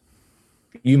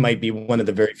 You might be one of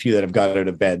the very few that have got out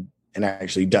of bed and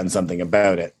actually done something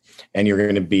about it. And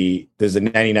there's a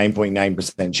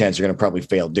 99.9% chance you're going to probably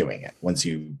fail doing it once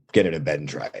you get out of bed and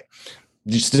try it.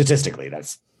 Statistically,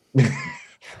 that's the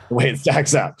way it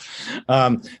stacks up.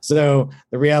 So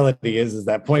the reality is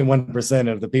that 0.1%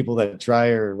 of the people that try,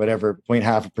 or whatever,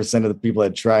 0.5% of the people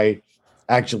that try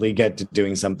actually get to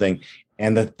doing something.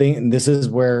 And this is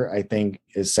where I think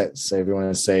is set. So everyone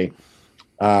to say,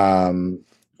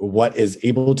 what is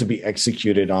able to be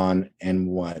executed on and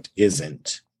what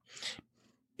isn't,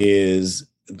 is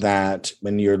that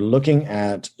when you're looking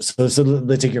at, so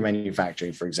let's take your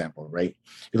manufacturing, for example, right?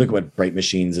 You look at what Bright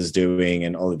Machines is doing,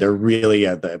 and they're really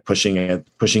pushing at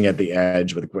the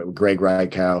edge. With Greg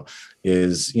Reichow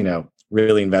is,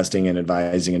 really investing and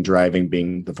advising and driving,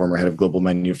 being the former head of global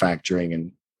manufacturing,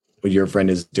 and what your friend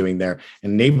is doing there,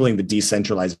 enabling the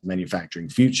decentralized manufacturing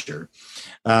future.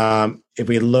 If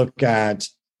we look at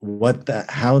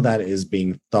how that is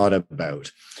being thought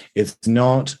about, it's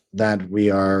not that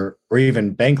we are, or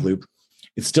even Bankloop,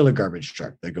 it's still a garbage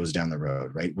truck that goes down the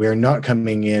road, right? We're not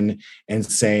coming in and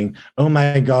saying, oh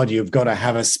my God, you've got to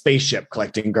have a spaceship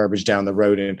collecting garbage down the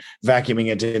road and vacuuming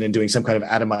it in and doing some kind of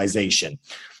atomization,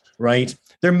 right?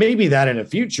 There may be that in the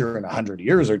future, in 100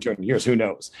 years or 200 years, who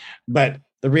knows? But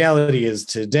the reality is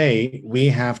today, we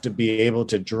have to be able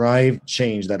to drive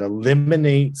change that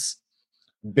eliminates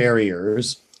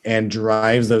barriers and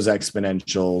drives those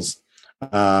exponentials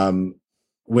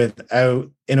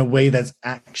in a way that's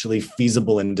actually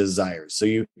feasible and desired. So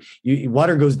you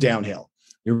water goes downhill,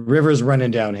 your river's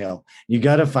running downhill. You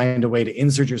got to find a way to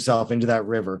insert yourself into that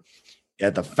river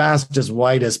at the fastest,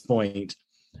 widest point,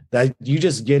 that you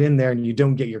just get in there and you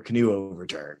don't get your canoe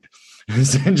overturned,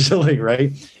 essentially,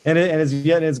 right? And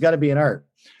it's got to be an art,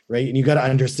 right? And you got to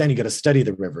understand, you got to study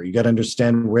the river, you got to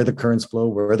understand where the currents flow,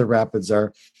 where the rapids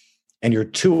are, and your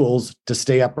tools to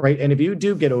stay upright. And if you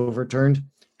do get overturned,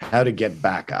 how to get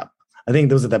back up. I think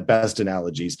those are the best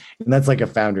analogies. And that's like a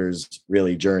founder's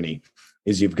really journey,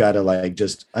 is you've got to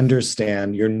just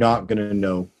understand you're not going to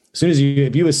know.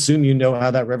 If you assume you know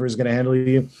how that river is going to handle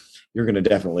you, you're going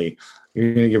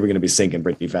to be sinking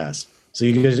pretty fast. So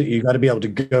you got to be able to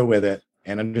go with it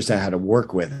and understand how to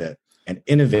work with it and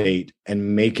innovate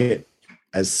and make it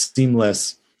as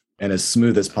seamless and as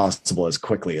smooth as possible, as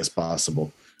quickly as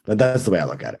possible. But that's the way I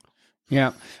look at it.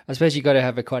 Yeah, I suppose you got to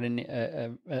have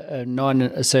a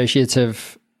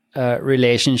non-associative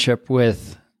relationship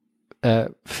with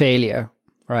failure,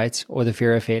 right? Or the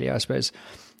fear of failure, I suppose.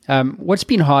 What's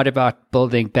been hard about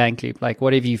building Bankloop? Like,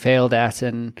 what have you failed at?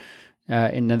 And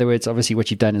in other words, obviously, what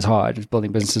you've done is hard.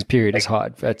 Building businesses, period, is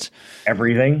hard. But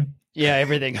everything. Yeah,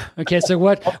 everything. Okay, so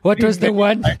what was the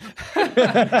one?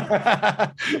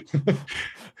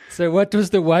 So what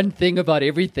was the one thing about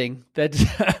everything that's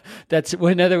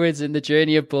in other words, in the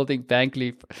journey of building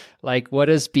Bankloop, like what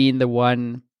has been the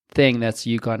one thing that's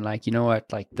you gone like, you know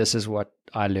what, like this is what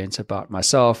I learned about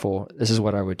myself, or this is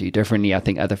what I would do differently, I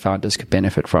think other founders could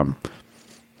benefit from?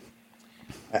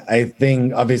 I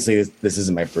think obviously this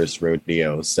isn't my first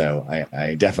rodeo, so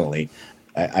I definitely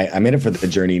I'm in it for the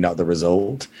journey, not the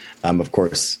result. Of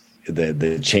course,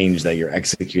 the change that you're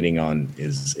executing on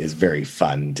is very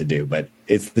fun to do, but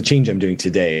it's the change I'm doing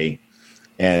today,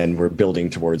 and we're building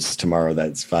towards tomorrow.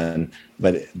 That's fun,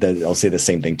 but I'll say the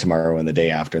same thing tomorrow and the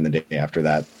day after and the day after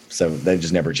that. So that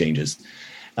just never changes.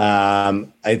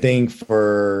 I think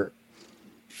for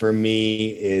me,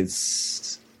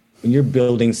 it's when you're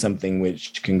building something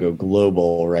which can go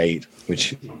global, right?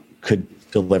 Which could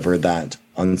deliver that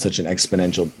on such an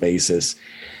exponential basis.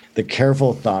 The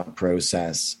careful thought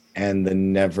process and the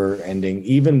never ending,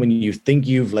 even when you think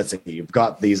let's say you've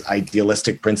got these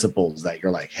idealistic principles that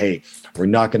you're like, hey, we're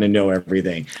not going to know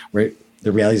everything.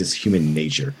 The reality is it's human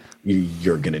nature.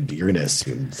 You're going to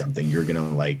assume something. You're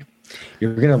going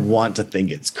to want to think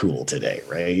it's cool today.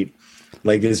 Right.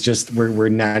 Like it's just, we're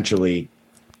naturally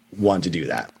want to do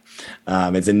that.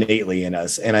 It's innately in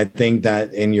us. And I think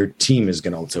that in your team is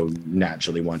going to also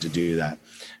naturally want to do that.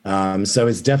 So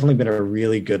it's definitely been a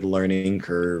really good learning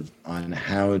curve on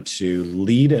how to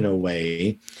lead in a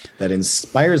way that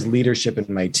inspires leadership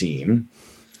in my team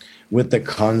with the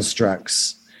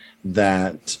constructs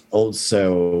that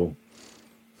also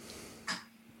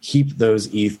keep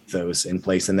those ethos in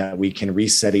place, and that we can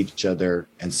reset each other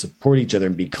and support each other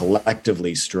and be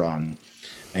collectively strong.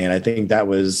 And I think that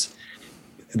was,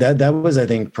 I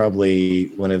think, probably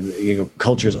one of the,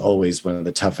 culture is always one of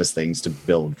the toughest things to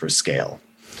build for scale.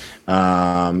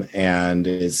 And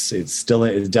it's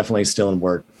definitely still in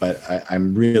work, but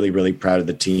I'm really, really proud of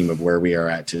the team of where we are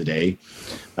at today,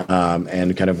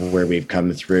 and kind of where we've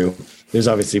come through. There's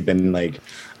obviously been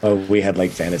we had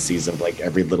fantasies of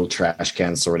every little trash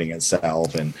can sorting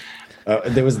itself, and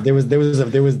there was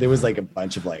a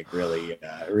bunch of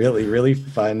really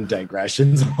fun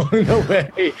digressions along the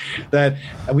way that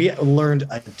we learned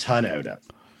a ton out of,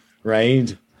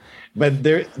 right? But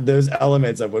those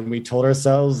elements of when we told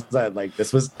ourselves that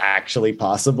this was actually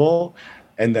possible,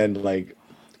 and then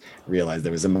realized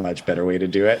there was a much better way to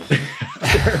do it.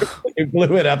 We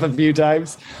blew it up a few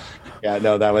times. Yeah,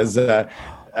 no, that was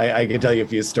I can tell you a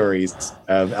few stories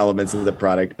of elements of the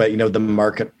product, but the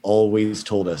market always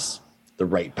told us the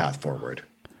right path forward.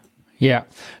 Yeah.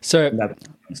 So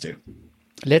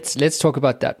let's talk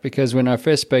about that, because when I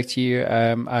first spoke to you,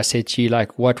 I said to you,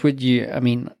 what would you,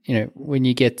 when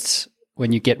you get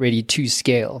ready to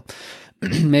scale,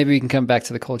 maybe we can come back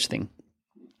to the culture thing.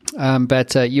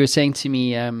 But you were saying to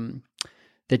me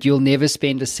that you'll never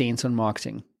spend a cent on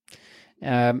marketing.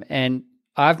 And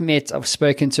I've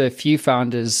spoken to a few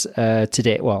founders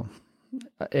today. Well,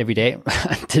 every day.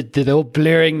 They're all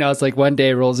blurring now. It's one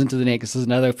day rolls into the next. This is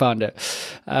another founder.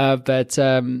 But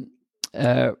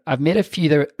I've met a few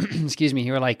that, excuse me,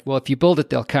 who are like, well, if you build it,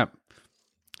 they'll come.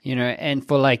 And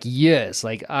for years,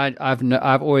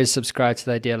 I've always subscribed to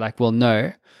the idea, well,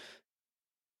 no.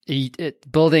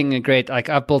 Building a great,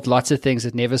 I've built lots of things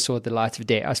that never saw the light of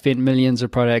day. I spent millions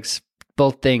of products,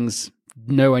 built things,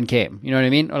 no one came. You know what I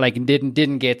mean? Or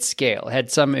didn't get scale.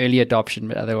 Had some early adoption,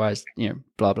 but otherwise,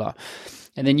 blah blah.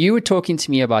 And then you were talking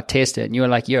to me about Tesla, and you were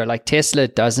like, Tesla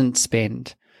doesn't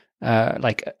spend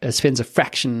it spends a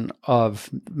fraction of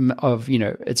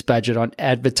its budget on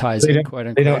advertising, quote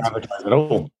unquote. They don't advertise at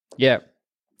all. Yeah.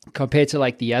 Compared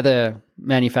to the other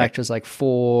manufacturers like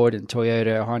Ford and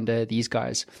Toyota, Honda, these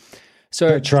guys.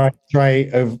 So try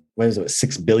what is it,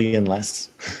 6 billion less?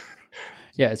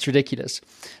 Yeah, it's ridiculous.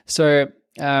 So,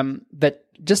 but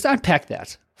just unpack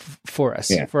that for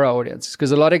us, for our audience,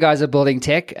 because a lot of guys are building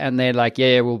tech and they're like,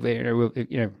 we'll be,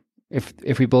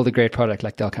 if we build a great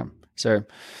product, they'll come. So,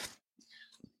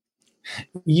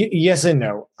 yes and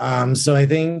no. So I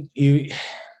think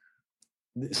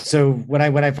So when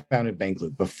I founded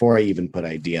Bankloop, before I even put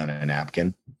ID on a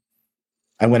napkin,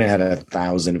 I went and had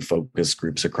 1,000 focus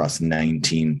groups across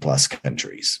 19 plus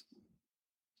countries.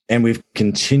 And we've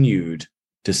continued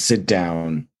to sit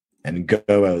down and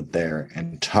go out there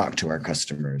and talk to our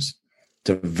customers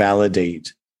to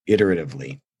validate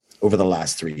iteratively over the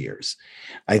last 3 years.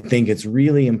 I think it's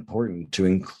really important to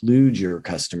include your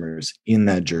customers in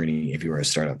that journey if you are a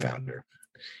startup founder.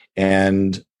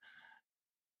 And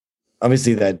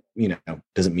obviously that,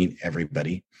 doesn't mean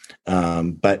everybody,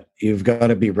 but you've got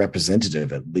to be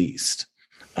representative at least.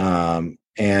 And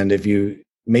if you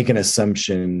make an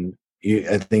assumption,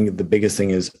 I think the biggest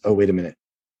thing is, oh, wait a minute.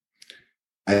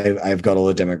 I've got all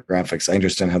the demographics. I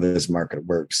understand how this market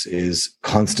works, is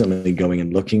constantly going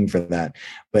and looking for that.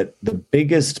 But the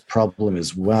biggest problem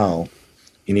as well,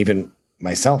 and even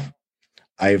myself,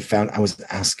 I've found I was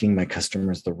asking my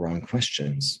customers the wrong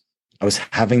questions. I was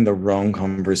having the wrong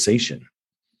conversation.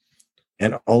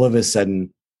 And all of a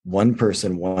sudden, one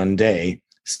person one day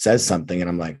says something, and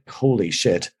I'm like, holy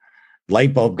shit,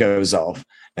 light bulb goes off.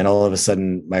 And all of a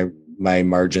sudden, my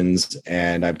margins,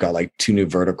 and I've got 2 new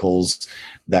verticals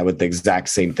that with the exact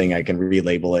same thing, I can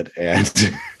relabel it,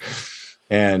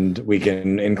 and we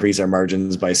can increase our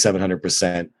margins by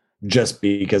 700% just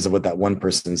because of what that one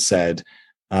person said,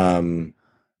 and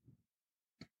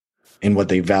what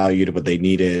they valued, what they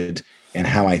needed, and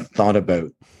how I thought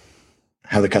about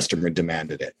how the customer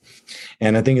demanded it.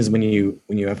 And the thing is, when you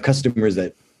have customers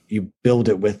that you build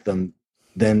it with them,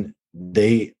 then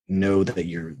they know that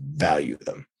you value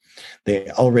them. They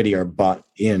already are bought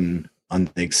in on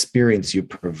the experience you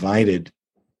provided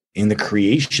in the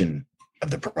creation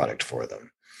of the product for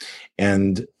them.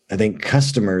 And I think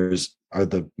customers are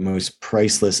the most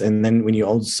priceless. And then when you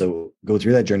also go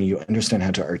through that journey, you understand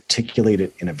how to articulate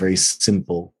it in a very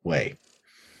simple way.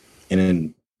 And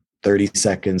in 30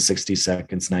 seconds, 60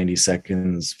 seconds, 90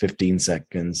 seconds, 15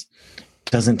 seconds,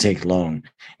 it doesn't take long.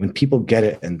 When people get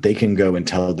it and they can go and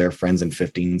tell their friends in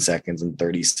 15 seconds and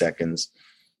 30 seconds,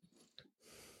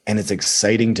 and it's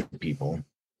exciting to people,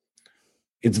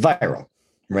 it's viral,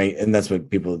 right? And that's what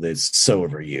it's so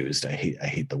overused. I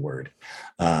hate the word.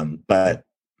 But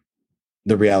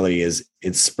the reality is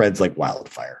it spreads like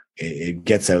wildfire. It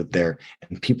gets out there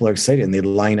and people are excited and they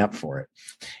line up for it.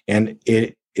 And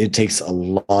it takes a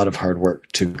lot of hard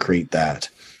work to create that.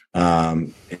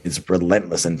 It's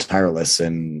relentless and tireless.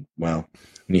 And well,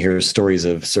 when you hear stories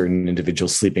of certain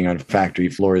individuals sleeping on factory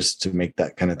floors to make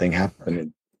that kind of thing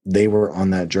happen, they were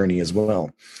on that journey as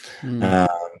well.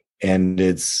 And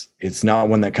it's not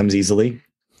one that comes easily,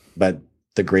 but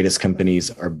the greatest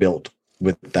companies are built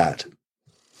with that.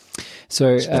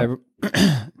 So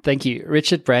thank you.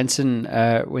 Richard Branson,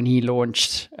 when he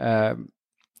launched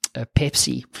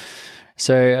Pepsi.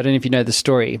 So I don't know if you know the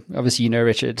story. Obviously, you know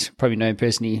Richard, probably know him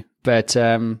personally. But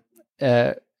when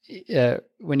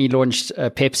he launched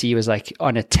Pepsi, he was like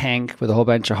on a tank with a whole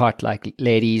bunch of hot like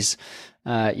ladies,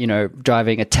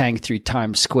 driving a tank through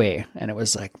Times Square, and it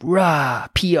was like rah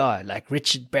PR, like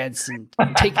Richard Branson,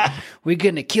 we're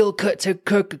gonna kill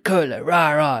Coca-Cola,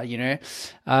 rah rah,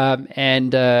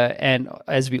 and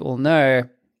as we all know,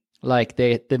 like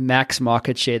the max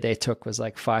market share they took was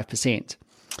like 5%.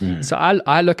 So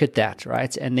I look at that,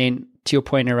 right, and then to your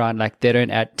point around like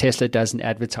Tesla doesn't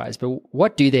advertise, but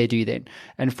what do they do then?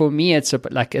 And for me, it's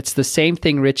the same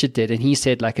thing Richard did. And he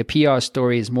said like a PR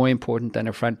story is more important than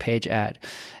a front page ad.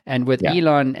 And with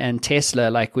Elon and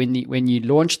Tesla, like when you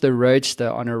launch the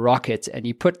Roadster on a rocket and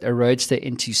you put a Roadster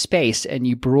into space and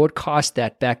you broadcast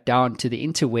that back down to the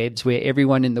interwebs where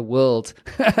everyone in the world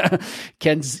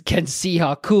can see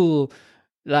how cool,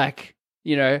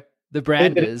 the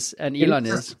brand is and Elon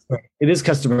is. It is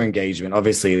customer engagement.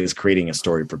 Obviously, it is creating a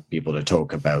story for people to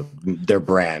talk about their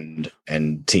brand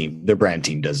and team. Their brand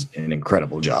team does an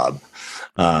incredible job.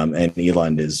 And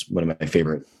Elon is one of my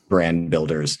favorite brand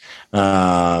builders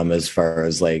as far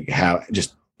as like how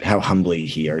humbly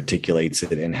he articulates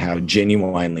it and how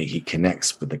genuinely he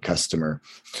connects with the customer.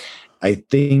 I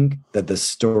think that the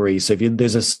story, so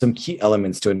there's some key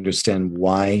elements to understand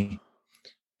why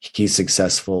he's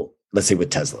successful. Let's say with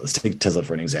Tesla. Let's take Tesla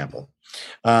for an example.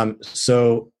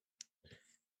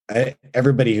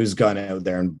 Everybody who's gone out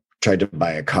there and tried to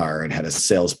buy a car and had a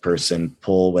salesperson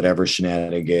pull whatever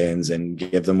shenanigans and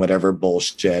give them whatever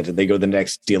bullshit, and they go to the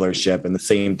next dealership and the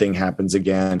same thing happens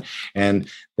again. And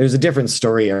there's a different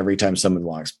story every time someone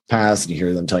walks past, and you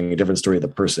hear them telling you a different story of the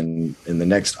person in the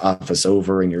next office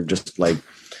over, and you're just like,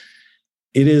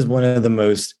 it is one of the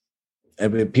most,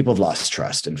 people have lost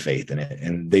trust and faith in it.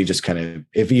 And they just kind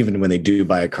of, even when they do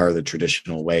buy a car the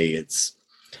traditional way, it's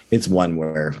one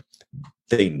where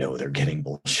they know they're getting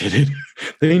bullshitted.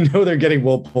 They know they're getting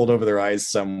wool pulled over their eyes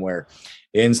somewhere.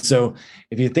 And so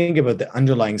if you think about the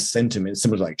underlying sentiment,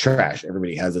 similar to like trash,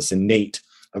 everybody has this innate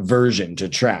aversion to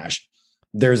trash.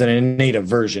 There's an innate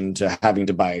aversion to having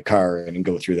to buy a car and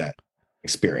go through that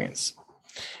experience.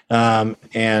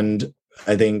 And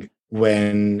I think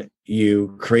when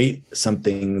you create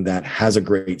something that has a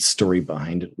great story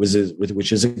behind it, which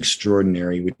is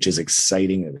extraordinary, which is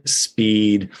exciting, there's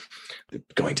speed,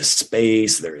 going to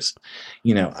space, there's,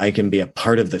 I can be a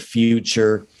part of the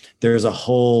future. There's a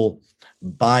whole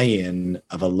buy-in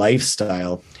of a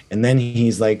lifestyle. And then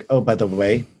he's like, oh, by the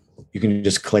way, you can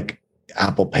just click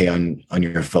Apple Pay on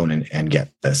your phone and get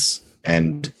this.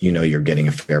 And you're getting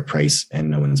a fair price and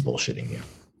no one's bullshitting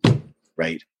you.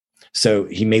 Right? So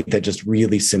he made that just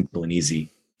really simple and easy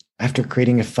after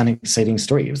creating a fun, exciting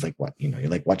story. It was like, what, you're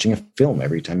like watching a film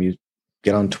every time you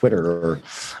get on Twitter or,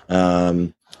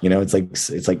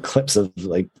 it's like clips of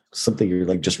like something you're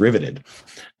like just riveted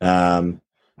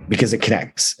because it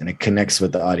connects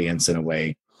with the audience in a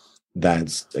way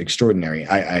that's extraordinary.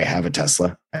 I have a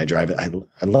Tesla. I drive it.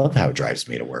 I love how it drives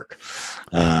me to work.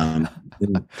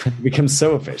 It becomes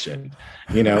so efficient,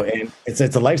 and it's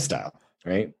a lifestyle,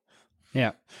 right?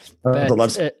 Yeah. I love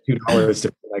 $2 to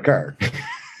buy my car.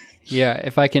 Yeah,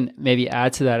 if I can maybe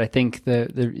add to that, I think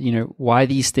the why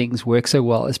these things work so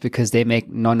well is because they make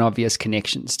non-obvious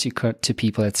connections to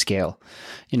people at scale.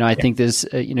 I think there's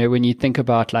when you think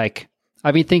about like,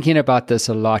 I've been thinking about this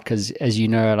a lot because as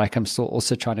like I'm still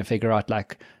also trying to figure out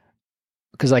like,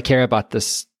 because I care about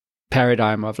this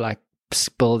paradigm of like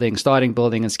starting,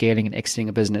 building, and scaling and exiting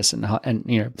a business, and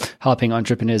helping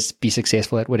entrepreneurs be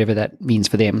successful at whatever that means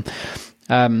for them.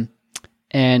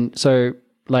 And so,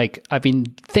 like, I've been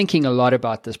thinking a lot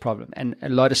about this problem and a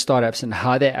lot of startups and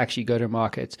how they actually go to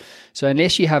market. So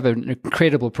unless you have an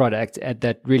incredible product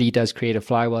that really does create a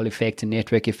flywheel effect and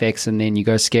network effects, and then you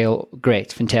go scale,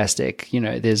 great, fantastic.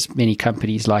 There's many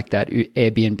companies like that,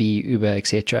 Airbnb, Uber,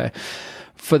 etc.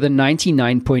 For the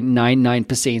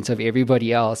 99.99% of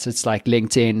everybody else, it's like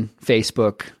LinkedIn,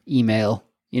 Facebook, email.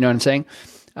 You know what I'm saying?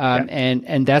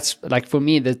 And that's like, for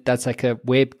me, that's like a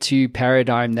Web 2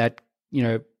 paradigm that,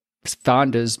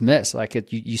 founders miss. Like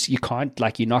you can't,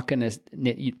 like, you're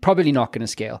probably not going to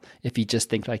scale if you just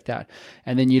think like that.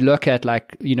 And then you look at,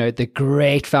 like, the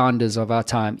great founders of our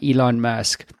time, Elon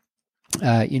Musk,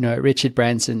 Richard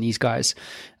Branson, these guys,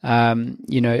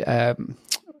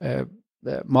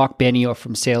 Mark Benioff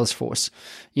from Salesforce,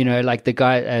 like the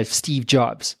guy, Steve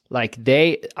Jobs, like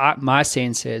my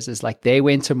sense is like they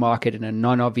went to market in a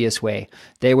non-obvious way.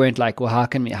 They weren't like, well, how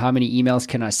many emails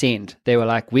can I send? They were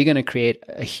like, we're going to create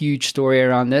a huge story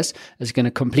around this. It's going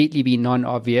to completely be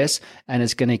non-obvious, and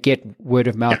it's going to get word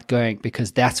of mouth going,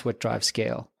 because that's what drives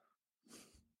scale.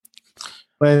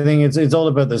 Well, I think it's all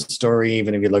about the story.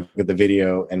 Even if you look at the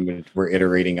video, and we're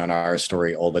iterating on our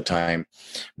story all the time,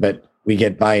 but we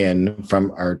get buy-in from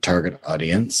our target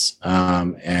audience,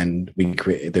 and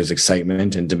there's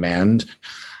excitement and demand,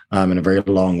 and a very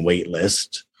long wait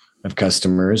list of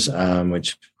customers,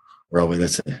 which we're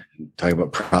always talking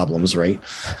about problems, right?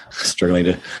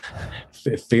 Struggling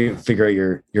to figure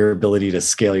out your ability to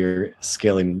scale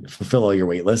and fulfill all your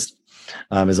wait list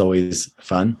is always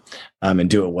fun, and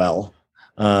do it well,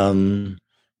 or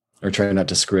try not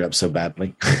to screw it up so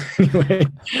badly. Anyway,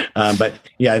 but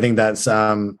yeah, I think that's.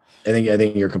 I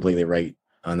think you're completely right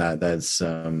on that. That's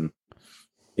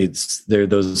it's there.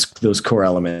 Those core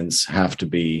elements have to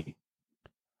be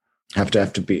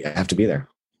there.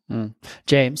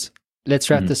 James,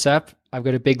 let's wrap this up. I've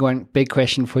got a big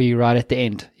question for you right at the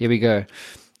end. Here we go.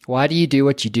 Why do you do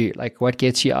what you do? Like, what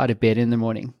gets you out of bed in the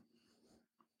morning?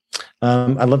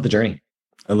 I love the journey.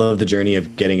 I love the journey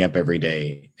of getting up every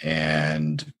day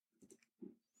and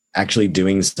actually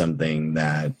doing something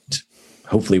that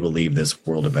hopefully will leave this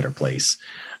world a better place.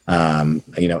 I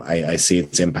see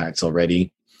its impacts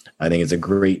already. I think it's a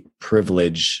great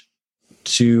privilege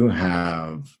to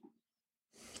have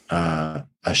a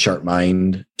sharp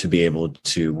mind, to be able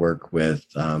to work with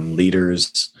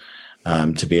leaders,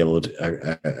 to be able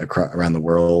to around the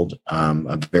world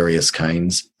of various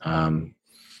kinds.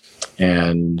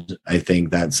 And I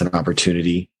think that's an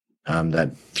opportunity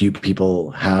that few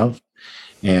people have.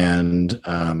 And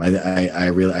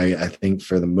I think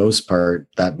for the most part,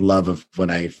 that love of when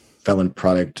I fell in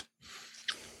product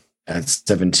at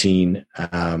 17,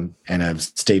 and I've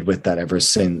stayed with that ever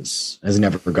since, has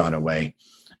never gone away.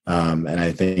 And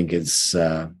I think it's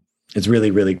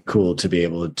really, really cool to be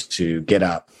able to get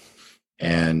up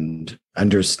and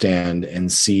understand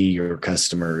and see your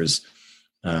customers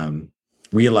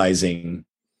realizing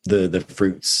the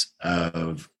fruits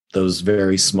of those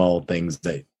very small things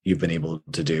that you've been able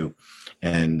to do.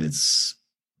 And it's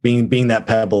being that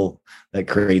pebble that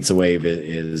creates a wave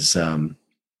is I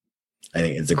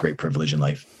think it's a great privilege in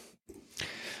life.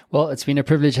 Well, it's been a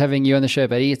privilege having you on the show,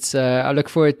 buddy. It's I look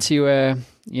forward to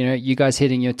you guys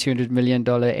hitting your $200 million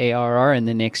ARR in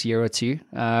the next year or two.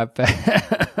 But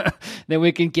then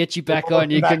we can get you back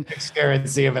on. You can scare and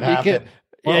see if it happens.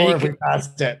 Or if we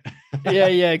passed it.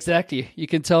 yeah, exactly. You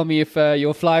can tell me if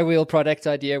your flywheel product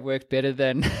idea worked better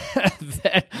than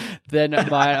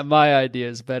my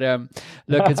ideas. But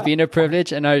look, it's been a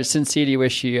privilege, and I sincerely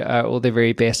wish you all the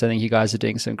very best. I think you guys are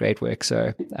doing some great work.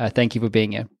 So thank you for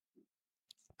being here.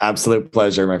 Absolute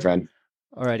pleasure, my friend.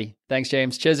 Alrighty. Thanks,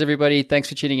 James. Cheers, everybody. Thanks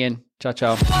for tuning in. Ciao,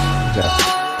 ciao. Ciao.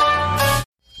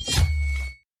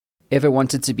 Ever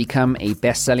wanted to become a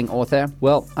best-selling author?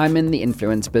 Well, I'm in the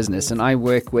influence business, and I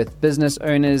work with business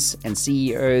owners and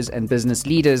CEOs and business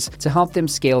leaders to help them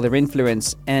scale their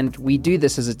influence. And we do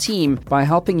this as a team by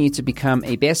helping you to become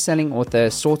a best-selling author,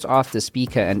 sought-after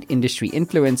speaker, and industry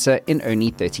influencer in only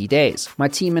 30 days. My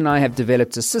team and I have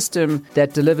developed a system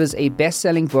that delivers a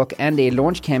best-selling book and a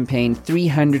launch campaign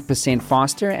 300%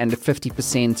 faster and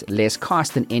 50% less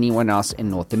cost than anyone else in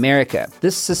North America.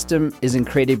 This system is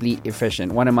incredibly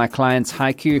efficient. One of my clients,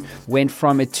 Haiku, went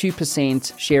from a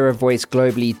 2% share of voice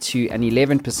globally to an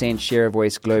 11% share of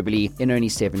voice globally in only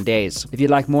 7 days. If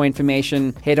you'd like more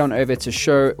information, head on over to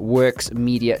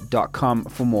showworksmedia.com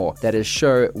for more. That is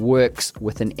showworks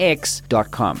with an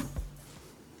X.com.